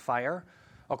eternal lake of fire.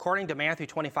 According to Matthew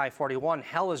 25:41,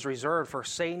 hell is reserved for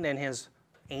Satan and his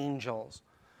angels.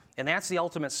 And that's the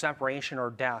ultimate separation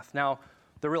or death. Now,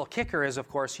 the real kicker is, of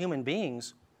course, human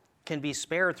beings can be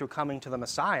spared through coming to the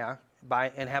Messiah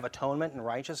and have atonement and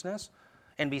righteousness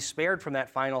and be spared from that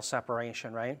final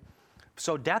separation, right?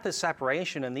 So death is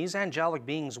separation, and these angelic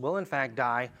beings will in fact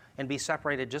die and be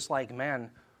separated just like men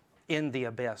in the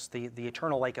abyss, the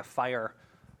eternal lake of fire.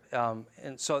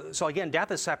 And so again,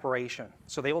 death is separation.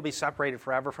 So they will be separated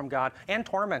forever from God and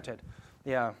tormented,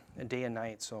 day and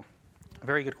night. So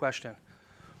very good question.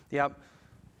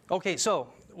 Okay, so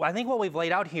I think what we've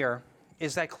laid out here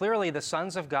is that clearly the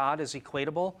sons of God is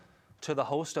equatable to the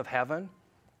host of heaven.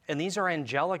 And these are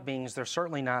angelic beings. They're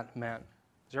certainly not men.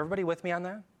 Is everybody with me on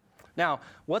that? Now,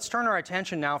 let's turn our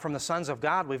attention now from the sons of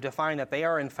God. We've defined that they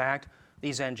are, in fact,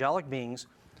 these angelic beings.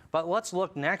 But let's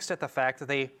look next at the fact that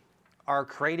they are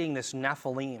creating this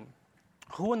Nephilim.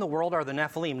 Who in the world are the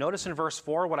Nephilim? Notice in verse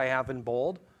 4 what I have in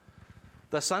bold.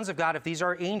 The sons of God, if these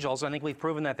are angels, I think we've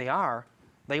proven that they are,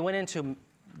 they went into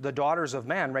the daughters of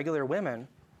men, regular women,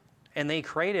 and they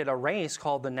created a race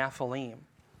called the Nephilim.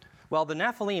 Well, the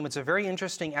Nephilim, it's a very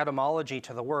interesting etymology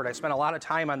to the word. I spent a lot of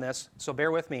time on this, so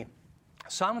bear with me.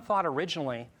 Some thought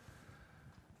originally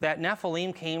that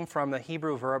Nephilim came from the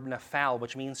Hebrew verb nephal,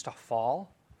 which means to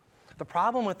fall. The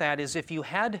problem with that is if you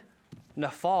had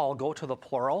nephal go to the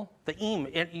plural, the im,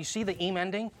 you see the im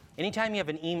ending? Anytime you have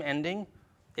an im ending,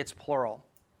 it's plural.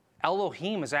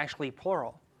 Elohim is actually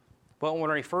plural. But when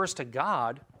it refers to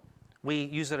God, we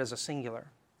use it as a singular.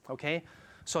 Okay?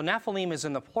 So Nephilim is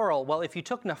in the plural. Well, if you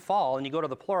took nephal and you go to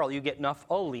the plural, you get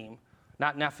nepholim,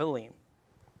 not nephilim.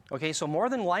 Okay, so more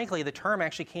than likely the term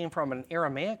actually came from an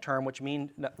Aramaic term which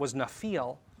was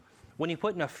nephil. When you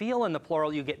put nephil in the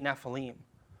plural, you get Nephilim.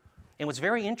 And what's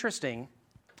very interesting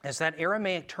is that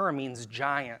Aramaic term means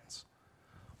giants.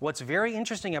 What's very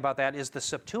interesting about that is the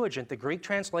Septuagint, the Greek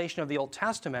translation of the Old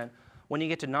Testament, when you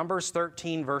get to Numbers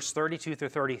 13, verse 32 through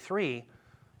 33,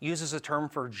 uses a term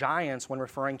for giants when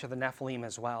referring to the Nephilim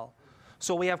as well.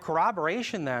 So we have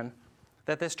corroboration then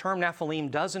that this term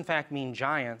Nephilim does in fact mean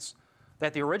giants,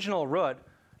 that the original root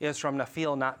is from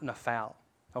nephil, not nephal.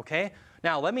 Okay?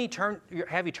 Now let me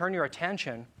have you turn your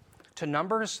attention to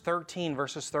Numbers 13,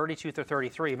 verses 32 through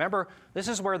 33. Remember, this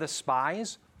is where the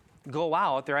spies go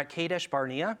out. They're at Kadesh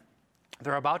Barnea.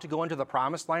 They're about to go into the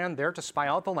promised land. They're to spy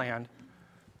out the land.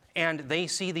 And they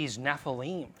see these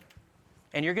Nephilim.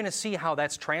 And you're going to see how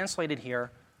that's translated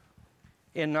here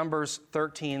in Numbers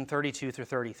 13, 32 through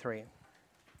 33.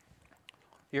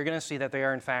 You're going to see that they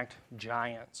are, in fact,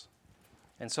 giants.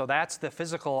 And so that's the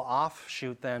physical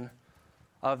offshoot, then,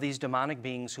 of these demonic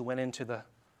beings who went into the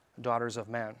daughters of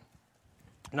men.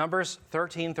 Numbers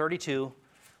 13, 32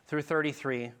 through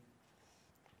 33.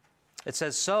 It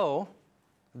says, so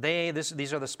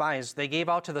these are the spies, they gave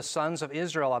out to the sons of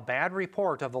Israel a bad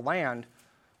report of the land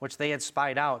which they had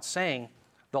spied out, saying,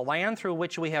 the land through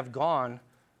which we have gone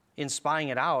in spying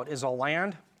it out is a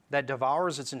land that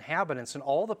devours its inhabitants, and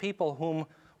all the people whom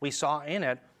we saw in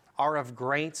it are of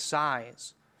great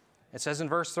size. It says in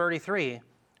verse 33,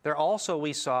 there also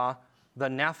we saw the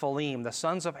Nephilim. The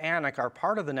sons of Anak are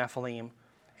part of the Nephilim,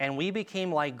 and we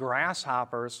became like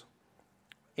grasshoppers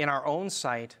in our own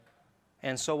sight,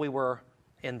 and so we were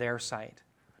in their sight.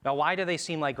 Now, why do they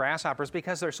seem like grasshoppers?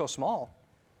 Because they're so small,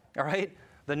 all right?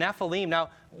 The Nephilim, now,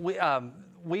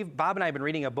 Bob and I have been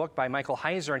reading a book by Michael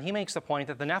Heiser, and he makes the point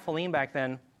that the Nephilim back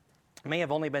then may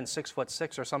have only been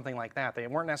 6'6" or something like that. They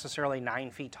weren't necessarily 9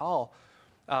 feet tall.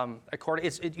 You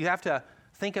have to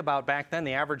think about back then,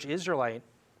 the average Israelite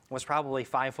was probably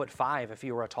 5'5" if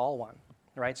you were a tall one,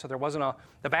 right? So there wasn't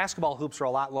the basketball hoops were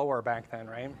a lot lower back then,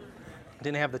 right?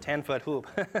 Didn't have the 10-foot hoop.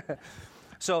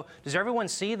 So does everyone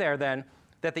see there then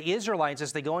that the Israelites,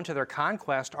 as they go into their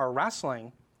conquest, are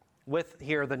wrestling with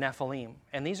here the Nephilim?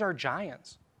 And these are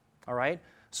giants, all right?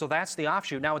 So that's the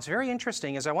offshoot. Now, what's very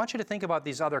interesting is I want you to think about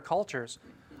these other cultures.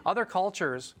 Other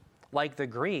cultures, like the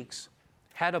Greeks,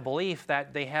 had a belief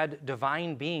that they had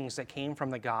divine beings that came from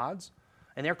the gods,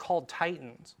 and they're called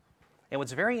Titans. And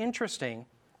what's very interesting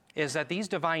is that these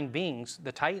divine beings,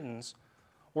 the Titans,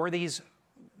 were these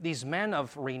men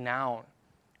of renown.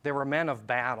 They were men of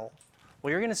battle.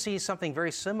 Well, you're going to see something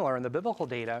very similar in the biblical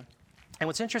data. And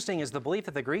what's interesting is the belief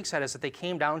that the Greeks had is that they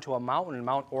came down to a mountain,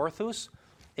 Mount Orthus,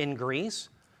 in Greece.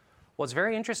 What's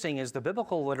very interesting is the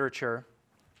biblical literature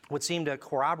would seem to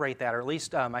corroborate that, or at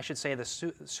least I should say the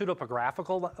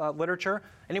pseudepigraphical literature.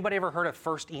 Anybody ever heard of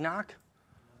First Enoch?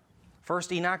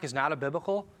 First Enoch is not a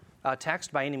biblical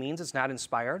text by any means. It's not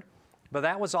inspired. But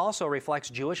that also reflects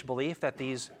Jewish belief that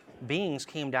these beings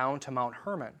came down to Mount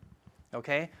Hermon.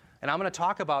 Okay? And I'm going to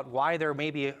talk about why there may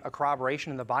be a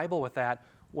corroboration in the Bible with that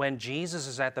when Jesus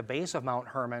is at the base of Mount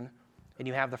Hermon and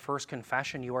you have the first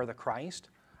confession, you are the Christ.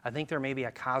 I think there may be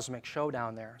a cosmic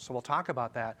showdown there. So we'll talk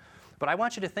about that. But I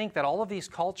want you to think that all of these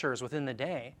cultures within the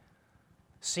day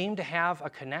seem to have a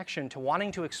connection to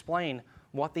wanting to explain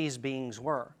what these beings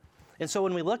were. And so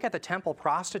when we look at the temple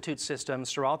prostitute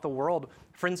systems throughout the world,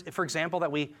 for example,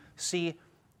 that we see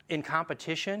in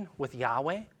competition with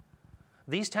Yahweh,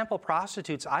 these temple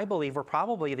prostitutes, I believe, were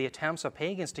probably the attempts of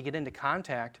pagans to get into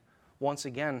contact, once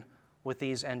again, with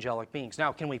these angelic beings.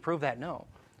 Now, can we prove that? No.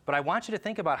 But I want you to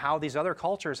think about how these other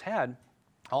cultures had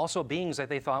also beings that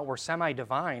they thought were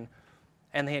semi-divine,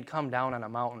 and they had come down on a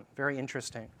mountain. Very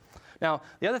interesting. Now,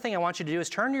 the other thing I want you to do is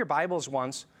turn your Bibles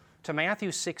once to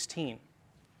Matthew 16.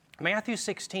 Matthew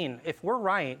 16, if we're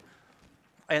right,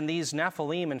 and these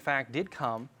Nephilim, in fact, did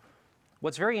come,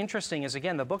 what's very interesting is,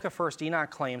 again, the book of 1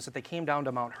 Enoch claims that they came down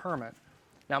to Mount Hermon.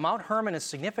 Now, Mount Hermon is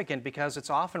significant because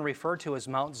it's often referred to as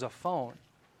Mount Zaphon.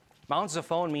 Mount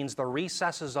Zaphon means the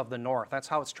recesses of the north. That's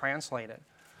how it's translated.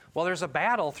 Well, there's a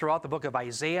battle throughout the book of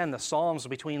Isaiah and the Psalms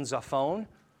between Zaphon,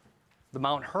 the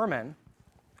Mount Hermon,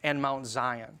 and Mount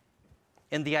Zion.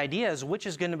 And the idea is, which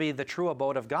is going to be the true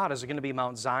abode of God? Is it going to be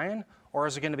Mount Zion, or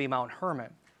is it going to be Mount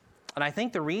Hermon? And I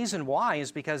think the reason why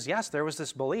is because, yes, there was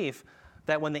this belief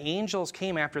that when the angels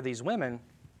came after these women,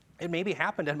 it maybe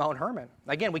happened at Mount Hermon.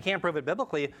 Again, we can't prove it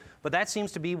biblically, but that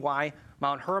seems to be why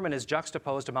Mount Hermon is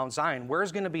juxtaposed to Mount Zion.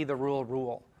 Where's going to be the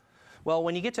rule? Well,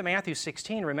 when you get to Matthew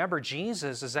 16, remember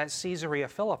Jesus is at Caesarea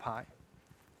Philippi.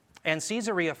 And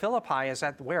Caesarea Philippi is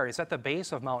at where? It's at the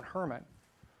base of Mount Hermon.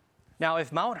 Now,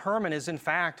 if Mount Hermon is in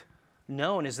fact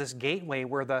known as this gateway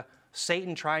where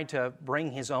Satan tried to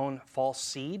bring his own false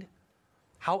seed,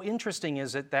 how interesting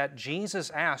is it that Jesus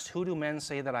asked, "Who do men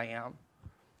say that I am?"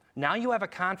 Now you have a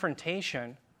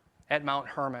confrontation at Mount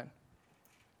Hermon.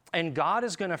 And God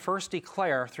is going to first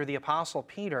declare through the Apostle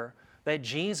Peter that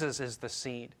Jesus is the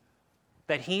seed,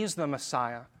 that he's the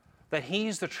Messiah, that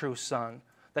he's the true Son,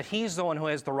 that he's the one who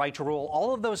has the right to rule.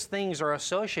 All of those things are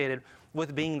associated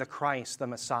with being the Christ, the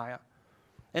Messiah.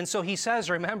 And so he says,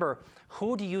 remember,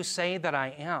 who do you say that I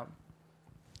am?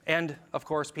 And, of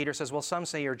course, Peter says, well, some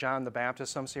say you're John the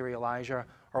Baptist, some say you're Elijah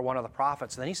or one of the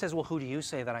prophets. And then he says, well, who do you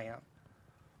say that I am?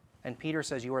 And Peter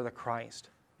says, you are the Christ,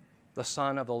 the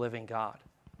Son of the living God.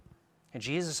 And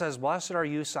Jesus says, blessed are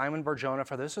you, Simon Bar-Jonah,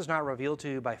 for this is not revealed to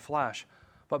you by flesh,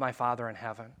 but my Father in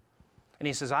heaven. And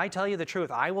he says, I tell you the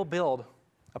truth, I will build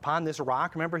upon this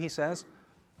rock, remember he says,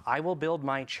 I will build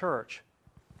my church,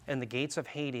 and the gates of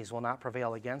Hades will not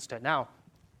prevail against it. Now,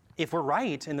 if we're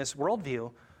right in this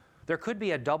worldview, there could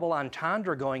be a double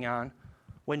entendre going on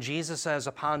when Jesus says,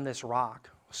 upon this rock.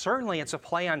 Certainly it's a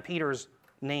play on Peter's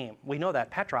name. We know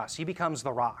that, Petros, he becomes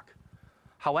the rock.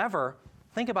 However,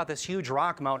 think about this huge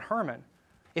rock, Mount Hermon.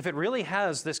 If it really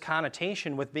has this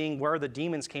connotation with being where the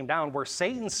demons came down, where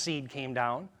Satan's seed came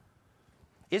down,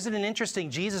 isn't it interesting?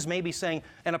 Jesus may be saying,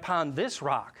 and upon this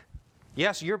rock,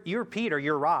 yes, you're Peter,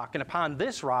 you're rock, and upon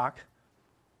this rock,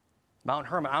 Mount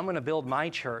Hermon, I'm going to build my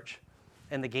church,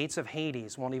 and the gates of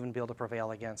Hades won't even be able to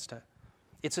prevail against it.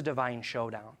 It's a divine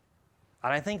showdown.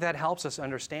 And I think that helps us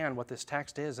understand what this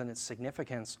text is and its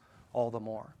significance all the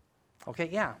more. Okay,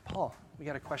 yeah, Paul, we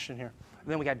got a question here. And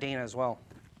then we got Dana as well.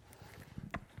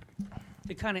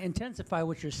 To kind of intensify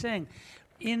what you're saying,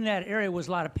 in that area was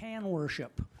a lot of pan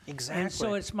worship. Exactly. And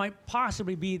so it might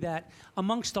possibly be that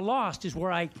amongst the lost is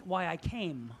why I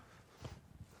came.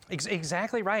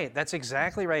 Exactly right. That's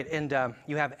exactly right. And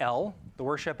you have El, the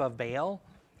worship of Baal,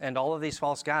 and all of these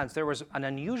false gods. There was an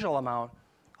unusual amount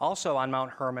also on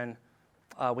Mount Hermon,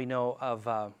 we know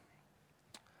of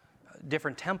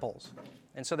different temples.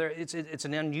 And so it's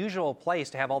an unusual place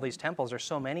to have all these temples. There's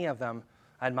so many of them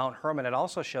on Mount Hermon. It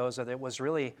also shows that it was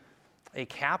really a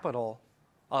capital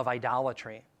of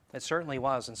idolatry. It certainly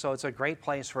was. And so it's a great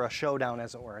place for a showdown,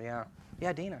 as it were. Yeah.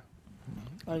 Yeah, Dina.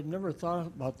 I'd never thought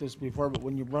about this before, but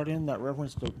when you brought in that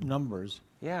reference to Numbers,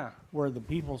 yeah, where the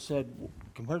people said,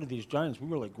 compared to these giants, we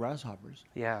were like grasshoppers.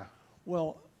 Yeah.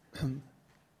 Well,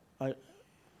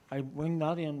 I bring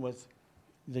that in with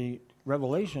the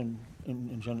Revelation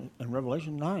in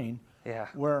Revelation 9, yeah,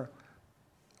 where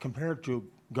compared to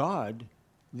God,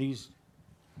 these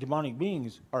demonic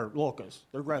beings are locusts.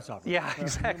 They're grasshoppers. Yeah,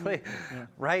 exactly. Yeah.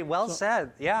 Right. Well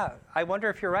said. Yeah. I wonder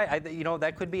if you're right.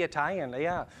 That could be a tie-in.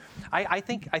 Yeah. I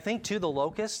think too the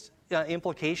locust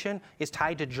implication is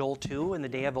tied to Joel 2 in the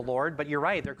day of the Lord. But you're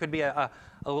right. There could be a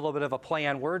little bit of a play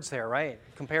on words there, right?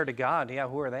 Compared to God. Yeah.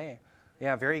 Who are they?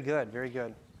 Yeah. Very good. Very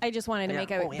good. I just wanted to make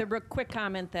the quick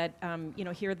comment that,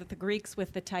 here that the Greeks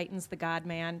with the Titans, the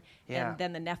God-man, and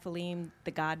then the Nephilim,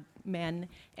 the God-men,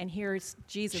 and here's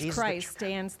Jesus Christ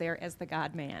stands there as the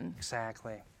God-man.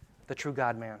 Exactly. The true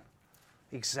God-man.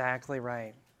 Exactly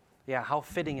right. Yeah, how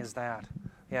fitting is that?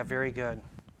 Yeah, very good.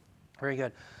 Very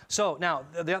good. So now,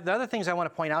 the other things I want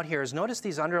to point out here is notice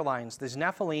these underlines, these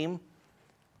Nephilim.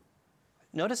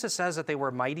 Notice it says that they were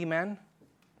mighty men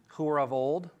who were of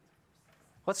old.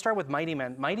 Let's start with mighty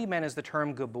men. Mighty men is the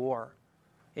term Gabor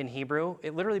in Hebrew.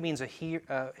 It literally means a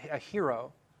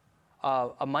hero,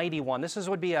 a mighty one. This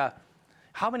would be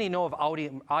how many know of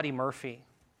Audie Murphy?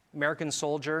 American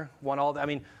soldier, won all, I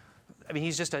mean,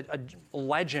 he's just a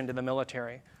legend in the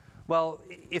military. Well,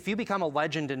 if you become a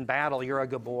legend in battle, you're a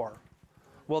Gabor.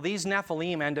 Well, these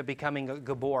Nephilim end up becoming a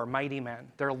Gabor, mighty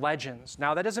men. They're legends.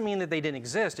 Now, that doesn't mean that they didn't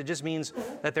exist. It just means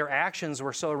that their actions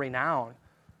were so renowned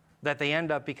that they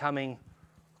end up becoming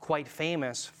quite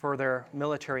famous for their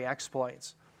military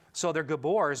exploits. So they're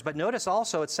Gabors, but notice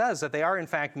also it says that they are in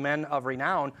fact men of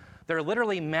renown. They're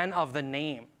literally men of the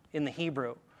name in the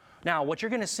Hebrew. Now, what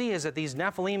you're going to see is that these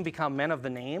Nephilim become men of the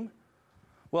name.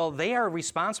 Well, they are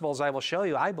responsible, as I will show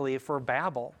you, I believe, for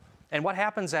Babel. And what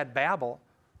happens at Babel?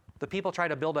 The people try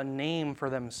to build a name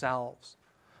for themselves.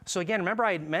 So again, remember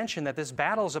I had mentioned that this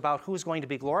battle is about who's going to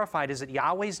be glorified. Is it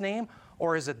Yahweh's name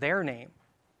or is it their name?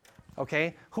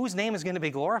 Okay, whose name is going to be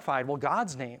glorified? Well,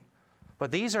 God's name. But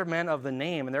these are men of the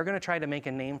name, and they're going to try to make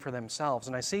a name for themselves.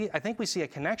 And I think we see a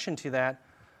connection to that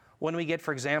when we get,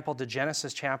 for example, to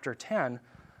Genesis chapter 10,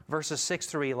 verses 6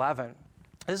 through 11.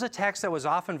 This is a text that was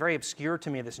often very obscure to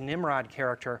me, this Nimrod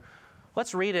character.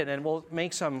 Let's read it, and we'll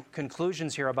make some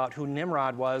conclusions here about who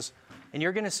Nimrod was. And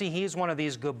you're going to see he's one of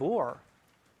these Gabor.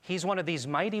 He's one of these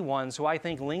mighty ones who I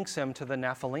think links him to the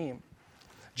Nephilim.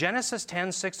 Genesis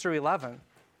 10, 6 through 11.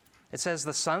 It says,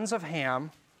 the sons of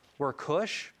Ham were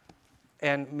Cush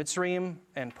and Mitzrayim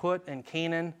and Put and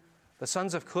Canaan. The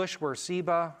sons of Cush were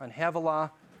Seba and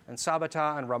Havilah and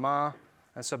Sabata and Ramah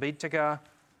and Sabitica.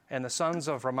 And the sons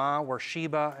of Ramah were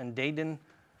Sheba and Dedan.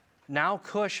 Now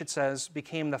Cush, it says,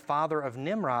 became the father of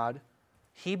Nimrod.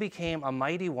 He became a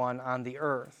mighty one on the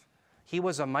earth. He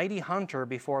was a mighty hunter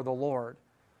before the Lord.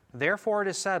 Therefore it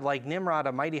is said, like Nimrod,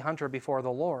 a mighty hunter before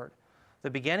the Lord. The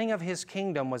beginning of his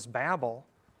kingdom was Babel,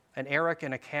 and Erech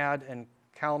and Akkad and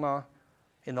Calneh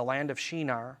in the land of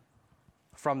Shinar.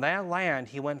 From that land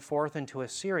he went forth into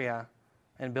Assyria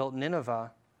and built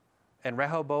Nineveh and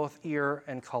Rehoboth, Ir,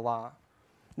 and Calah.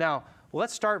 Now,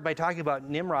 let's start by talking about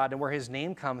Nimrod and where his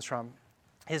name comes from.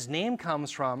 His name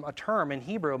comes from a term in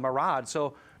Hebrew, marad.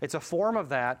 So it's a form of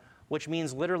that, which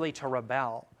means literally to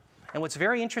rebel. And what's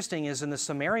very interesting is in the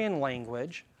Sumerian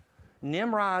language,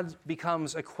 Nimrod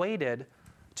becomes equated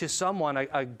to someone,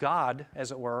 a god, as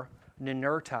it were,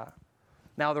 Ninurta.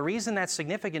 Now, the reason that's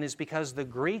significant is because the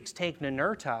Greeks take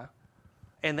Ninurta,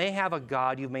 and they have a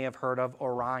god you may have heard of,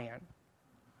 Orion.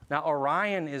 Now,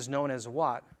 Orion is known as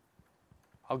what?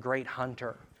 A great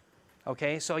hunter.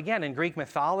 Okay, so again, in Greek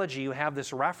mythology, you have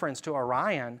this reference to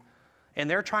Orion, and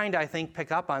they're trying to, I think,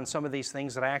 pick up on some of these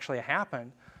things that actually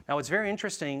happened. Now, what's very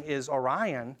interesting is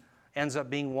Orion ends up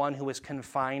being one who is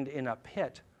confined in a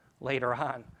pit later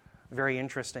on. Very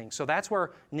interesting. So that's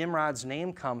where Nimrod's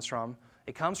name comes from.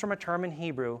 It comes from a term in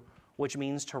Hebrew which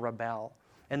means to rebel.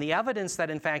 And the evidence that,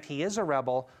 in fact, he is a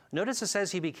rebel, notice it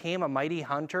says he became a mighty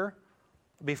hunter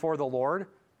before the Lord.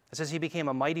 It says he became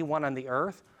a mighty one on the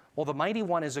earth. Well, the mighty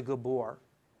one is a Gabor.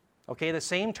 Okay, the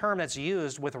same term that's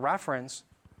used with reference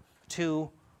to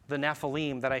the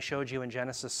Nephilim that I showed you in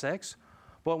Genesis 6.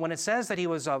 But when it says that he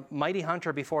was a mighty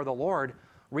hunter before the Lord,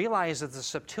 realize that the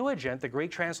Septuagint, the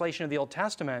Greek translation of the Old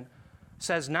Testament,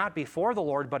 says not before the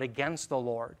Lord, but against the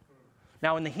Lord.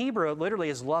 Now, in the Hebrew, it literally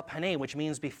is lapane, which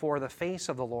means before the face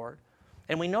of the Lord.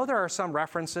 And we know there are some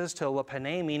references to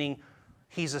lapane, meaning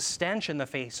he's a stench in the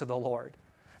face of the Lord.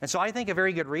 And so I think a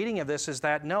very good reading of this is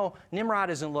that, no,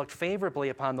 Nimrod isn't looked favorably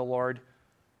upon the Lord.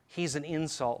 He's an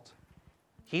insult.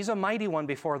 He's a mighty one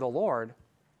before the Lord,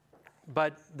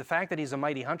 but the fact that he's a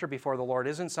mighty hunter before the Lord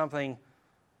isn't something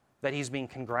that he's being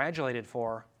congratulated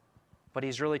for, but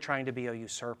he's really trying to be a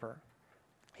usurper.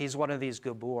 He's one of these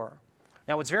Gabor.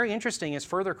 Now, what's very interesting is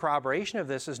further corroboration of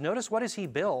this is notice what does he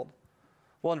build?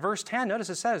 Well, in verse 10,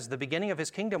 notice it says, the beginning of his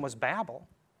kingdom was Babel.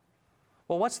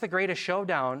 Well, what's the greatest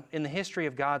showdown in the history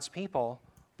of God's people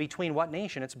between what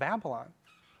nation? It's Babylon.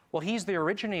 Well, he's the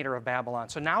originator of Babylon.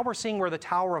 So now we're seeing where the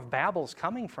Tower of Babel is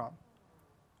coming from.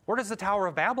 Where does the Tower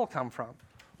of Babel come from?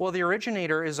 Well, the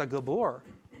originator is a Gabor.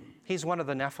 He's one of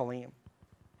the Nephilim.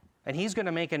 And he's going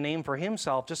to make a name for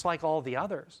himself just like all the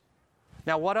others.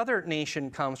 Now, what other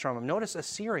nation comes from him? Notice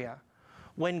Assyria.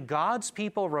 When God's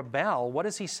people rebel, what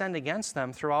does he send against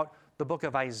them throughout the book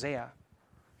of Isaiah?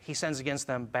 He sends against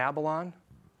them Babylon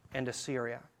and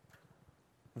Assyria.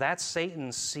 That's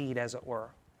Satan's seed, as it were.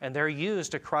 And they're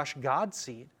used to crush God's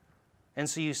seed. And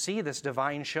so you see this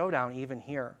divine showdown even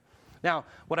here. Now,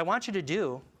 what I want you to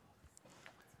do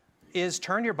is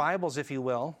turn your Bibles, if you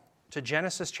will, to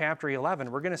Genesis chapter 11.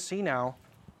 We're going to see now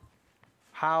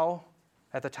how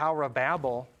at the Tower of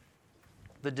Babel,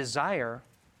 the desire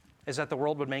is that the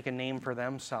world would make a name for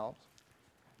themselves.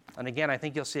 And again, I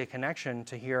think you'll see a connection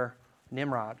to here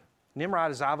Nimrod.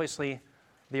 Nimrod is obviously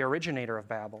the originator of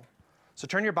Babel. So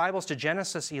turn your Bibles to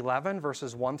Genesis 11,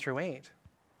 verses 1 through 8.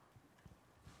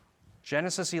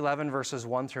 Genesis 11, verses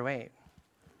 1 through 8.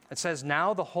 It says,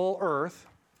 "Now the whole earth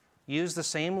used the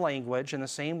same language and the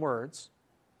same words.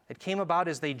 It came about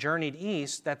as they journeyed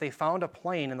east that they found a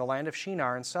plain in the land of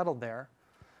Shinar and settled there.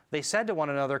 They said to one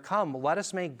another, 'Come, let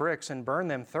us make bricks and burn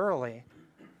them thoroughly.'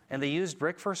 And they used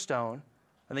brick for stone,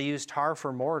 and they used tar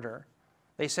for mortar.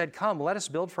 They said, 'Come, let us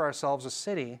build for ourselves a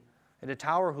city, and a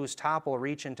tower whose top will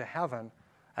reach into heaven,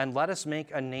 and let us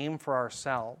make a name for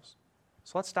ourselves.'"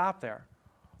 So let's stop there.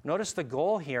 Notice the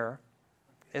goal here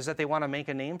is that they want to make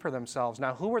a name for themselves.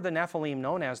 Now, who were the Nephilim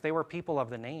known as? They were people of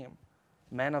the name,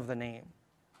 men of the name.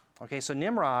 Okay, so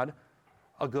Nimrod,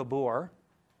 a Gabor,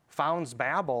 founds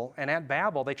Babel, and at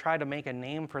Babel they try to make a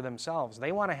name for themselves.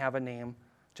 They want to have a name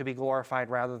to be glorified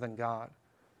rather than God.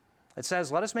 It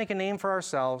says, "Let us make a name for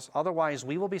ourselves, otherwise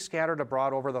we will be scattered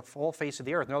abroad over the full face of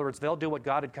the earth." In other words, they'll do what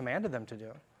God had commanded them to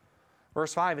do.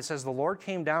 Verse 5, it says, "The Lord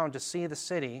came down to see the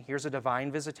city," here's a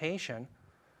divine visitation,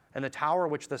 "and the tower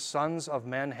which the sons of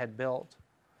men had built.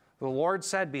 The Lord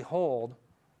said, Behold,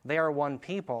 they are one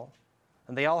people,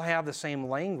 and they all have the same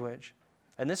language.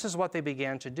 And this is what they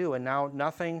began to do, and now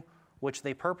nothing which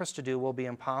they purpose to do will be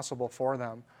impossible for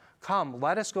them. Come,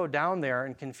 let us go down there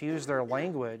and confuse their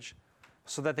language,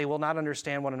 so that they will not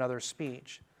understand one another's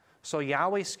speech." So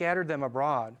Yahweh scattered them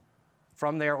abroad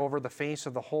from there over the face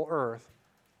of the whole earth,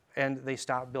 and they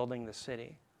stopped building the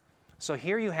city. So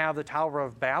here you have the Tower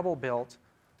of Babel built,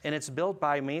 and it's built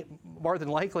by, more than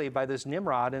likely, by this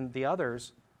Nimrod and the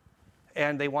others,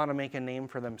 and they want to make a name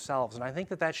for themselves. And I think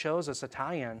that that shows us a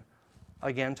tie-in,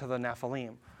 again, to the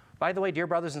Nephilim. By the way, dear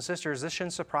brothers and sisters, this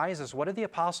shouldn't surprise us. What did the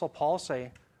Apostle Paul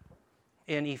say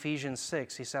in Ephesians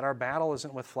 6? He said, "Our battle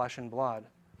isn't with flesh and blood,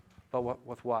 but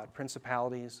with what?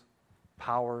 Principalities,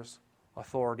 powers,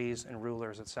 authorities, and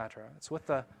rulers, etc." It's with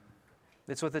the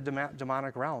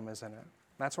demonic realm, isn't it?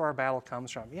 That's where our battle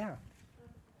comes from. Yeah.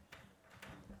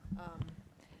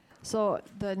 So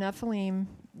the Nephilim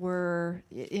were,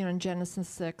 in Genesis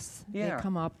 6, Yeah. they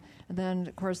come up, and then,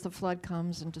 of course, the flood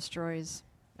comes and destroys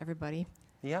everybody.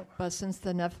 Yep. But since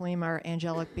the Nephilim are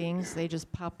angelic beings, they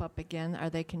just pop up again. Are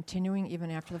they continuing even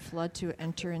after the flood to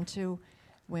enter into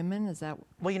women? Is that?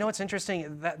 Well, it's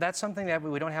interesting. That's something that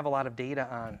we don't have a lot of data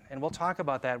on, and we'll talk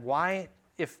about that. Why,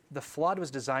 if the flood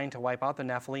was designed to wipe out the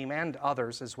Nephilim and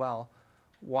others as well,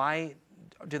 why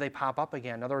do they pop up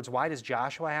again? In other words, why does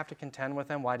Joshua have to contend with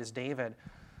them? Why does David?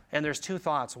 And there's two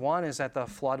thoughts. One is that the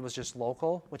flood was just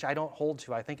local, which I don't hold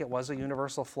to. I think it was a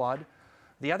universal flood.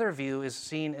 The other view is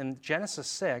seen in Genesis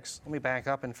 6. Let me back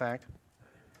up, in fact.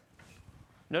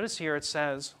 Notice here it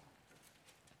says,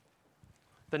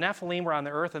 "The Nephilim were on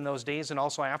the earth in those days and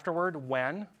also afterward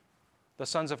when the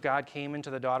sons of God came into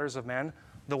the daughters of men."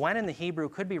 The when in the Hebrew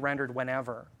could be rendered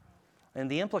whenever. And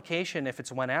the implication, if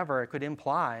it's whenever, it could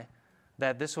imply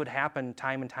that this would happen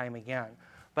time and time again.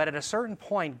 But at a certain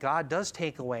point, God does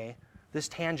take away this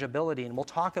tangibility, and we'll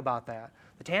talk about that.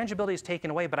 The tangibility is taken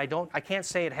away, but I can't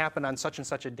say it happened on such and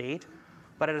such a date.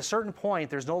 But at a certain point,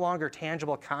 there's no longer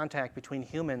tangible contact between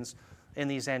humans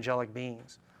and these angelic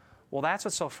beings. Well, that's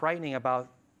what's so frightening about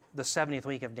the 70th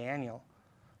week of Daniel,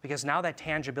 because now that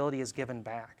tangibility is given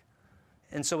back.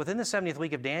 And so within the 70th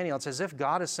week of Daniel, it's as if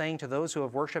God is saying to those who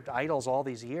have worshipped idols all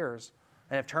these years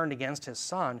and have turned against his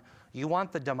son, you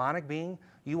want the demonic being?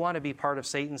 You want to be part of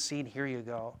Satan's seed? Here you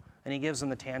go. And he gives them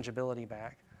the tangibility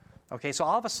back. Okay, so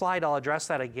I'll have a slide. I'll address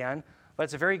that again. But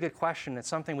it's a very good question. It's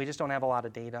something we just don't have a lot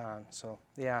of data on. So,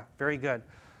 yeah, very good.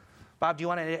 Bob, do you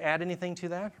want to add anything to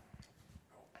that?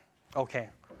 Okay.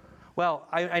 Well,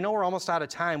 I know we're almost out of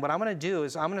time. What I'm going to do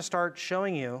is I'm going to start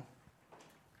showing you.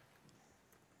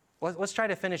 Let's try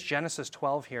to finish Genesis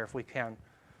 12 here if we can.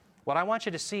 What I want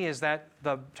you to see is that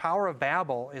the Tower of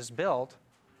Babel is built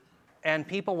And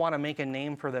people want to make a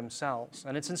name for themselves.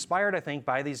 And it's inspired, I think,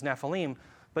 by these Nephilim.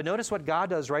 But notice what God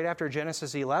does right after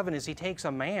Genesis 11 is he takes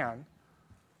a man,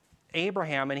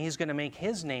 Abraham, and he's going to make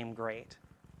his name great.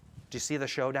 Do you see the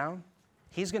showdown?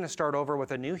 He's going to start over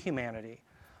with a new humanity.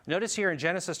 Notice here in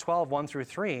Genesis 12, 1 through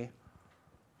 3,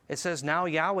 it says, "Now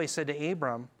Yahweh said to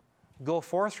Abram, go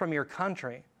forth from your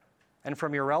country and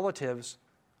from your relatives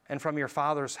and from your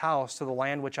father's house to the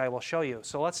land which I will show you."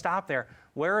 So let's stop there.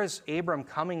 Where is Abram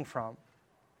coming from?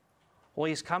 Well,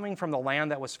 he's coming from the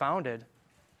land that was founded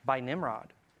by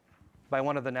Nimrod, by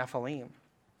one of the Nephilim.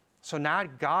 So now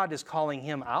God is calling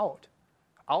him out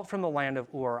from the land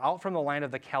of Ur, out from the land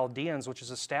of the Chaldeans, which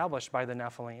is established by the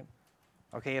Nephilim.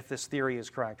 Okay, if this theory is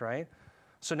correct, right?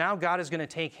 So now God is going to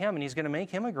take him and he's going to make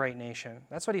him a great nation.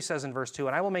 That's what he says in verse 2.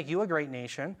 "And I will make you a great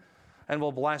nation and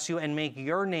will bless you and make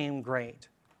your name great.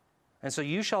 And so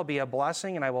you shall be a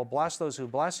blessing, and I will bless those who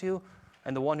bless you,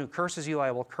 and the one who curses you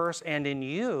I will curse, and in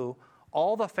you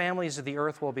all the families of the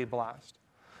earth will be blessed."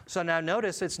 So now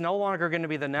notice, it's no longer going to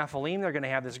be the Nephilim. They're going to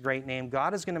have this great name.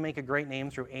 God is going to make a great name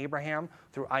through Abraham,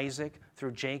 through Isaac,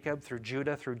 through Jacob, through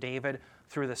Judah, through David,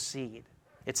 through the seed.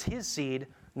 It's his seed,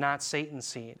 not Satan's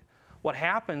seed. What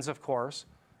happens, of course,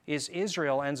 is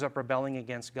Israel ends up rebelling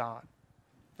against God.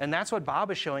 And that's what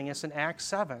Bob is showing us in Acts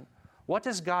 7. What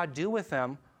does God do with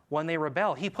them when they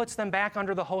rebel? He puts them back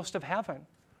under the host of heaven.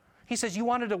 He says, you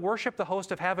wanted to worship the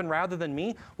host of heaven rather than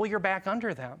me? Well, you're back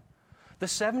under them. The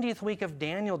 70th week of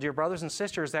Daniel, dear brothers and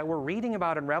sisters, that we're reading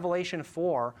about in Revelation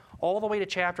 4, all the way to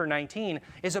chapter 19,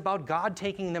 is about God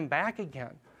taking them back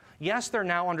again. Yes, they're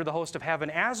now under the host of heaven.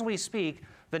 As we speak,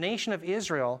 the nation of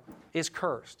Israel is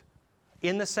cursed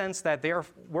in the sense that they're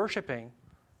worshiping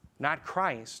not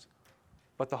Christ,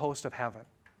 but the host of heaven.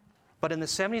 But in the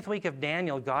 70th week of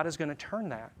Daniel, God is going to turn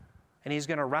that, and he's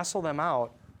going to wrestle them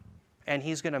out, and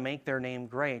he's going to make their name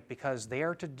great because they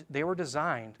were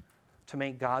designed to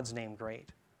make God's name great,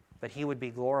 that he would be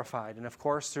glorified. And of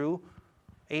course, through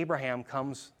Abraham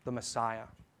comes the Messiah.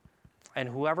 And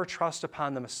whoever trusts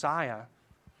upon the Messiah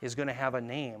is going to have a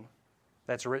name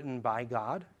that's written by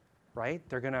God, right?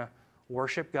 They're going to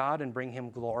worship God and bring him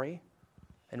glory,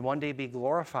 and one day be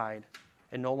glorified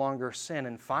and no longer sin,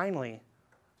 and finally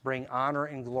bring honor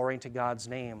and glory to God's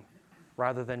name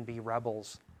rather than be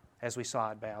rebels as we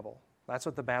saw at Babel. That's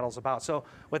what the battle's about. So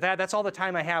with that, that's all the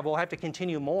time I have. We'll have to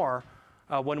continue more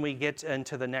when we get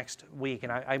into the next week.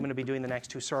 And I'm going to be doing the next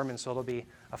two sermons, so it'll be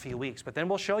a few weeks. But then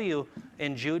we'll show you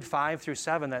in Jude 5 through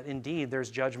 7 that indeed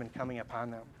there's judgment coming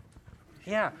upon them.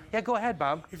 Yeah, go ahead,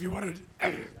 Bob. If you want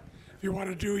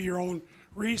to do your own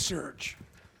research,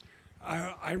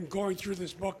 I'm going through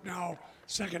this book now,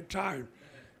 second time,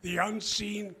 The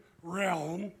Unseen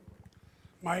Realm,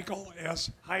 Michael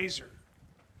S. Heiser.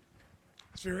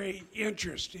 It's very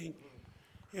interesting.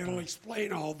 It'll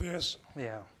explain all this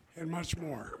and much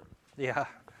more. Yeah,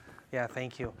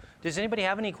 thank you. Does anybody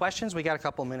have any questions? We got a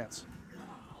couple minutes.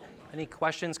 Any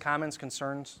questions, comments,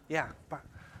 concerns? Yeah.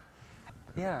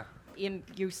 In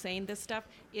you saying this stuff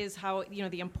is how,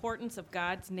 the importance of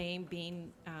God's name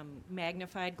being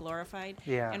magnified, glorified.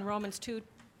 Yeah. In Romans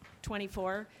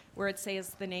 2:24, where it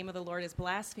says the name of the Lord is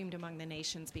blasphemed among the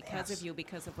nations because of you,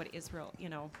 because of what Israel,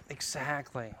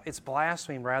 Exactly. It's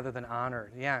blasphemed rather than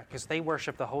honored. Yeah, because they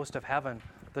worship the host of heaven,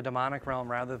 the demonic realm,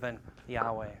 rather than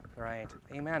Yahweh. Right.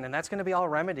 Amen. And that's going to be all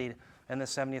remedied in the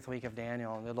 70th week of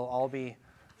Daniel, and it'll all be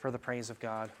for the praise of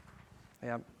God.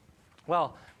 Yep.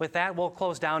 Well, with that, we'll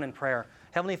close down in prayer.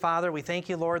 Heavenly Father, we thank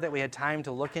you, Lord, that we had time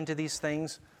to look into these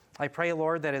things. I pray,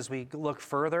 Lord, that as we look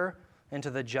further into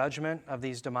the judgment of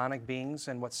these demonic beings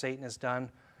and what Satan has done,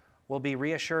 we'll be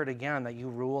reassured again that you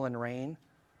rule and reign,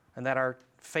 and that our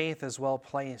faith is well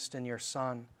placed in your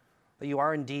Son, that you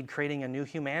are indeed creating a new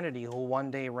humanity who will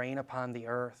one day reign upon the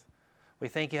earth. We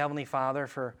thank you, Heavenly Father,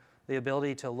 for the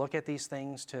ability to look at these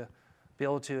things, to be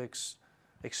able to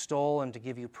extol and to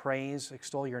give you praise,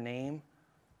 extol your name.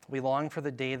 We long for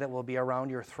the day that we'll be around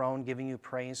your throne giving you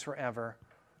praise forever.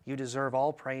 You deserve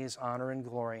all praise, honor, and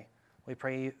glory. We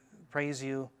praise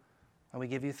you, and we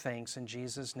give you thanks in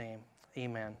Jesus' name.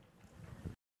 Amen.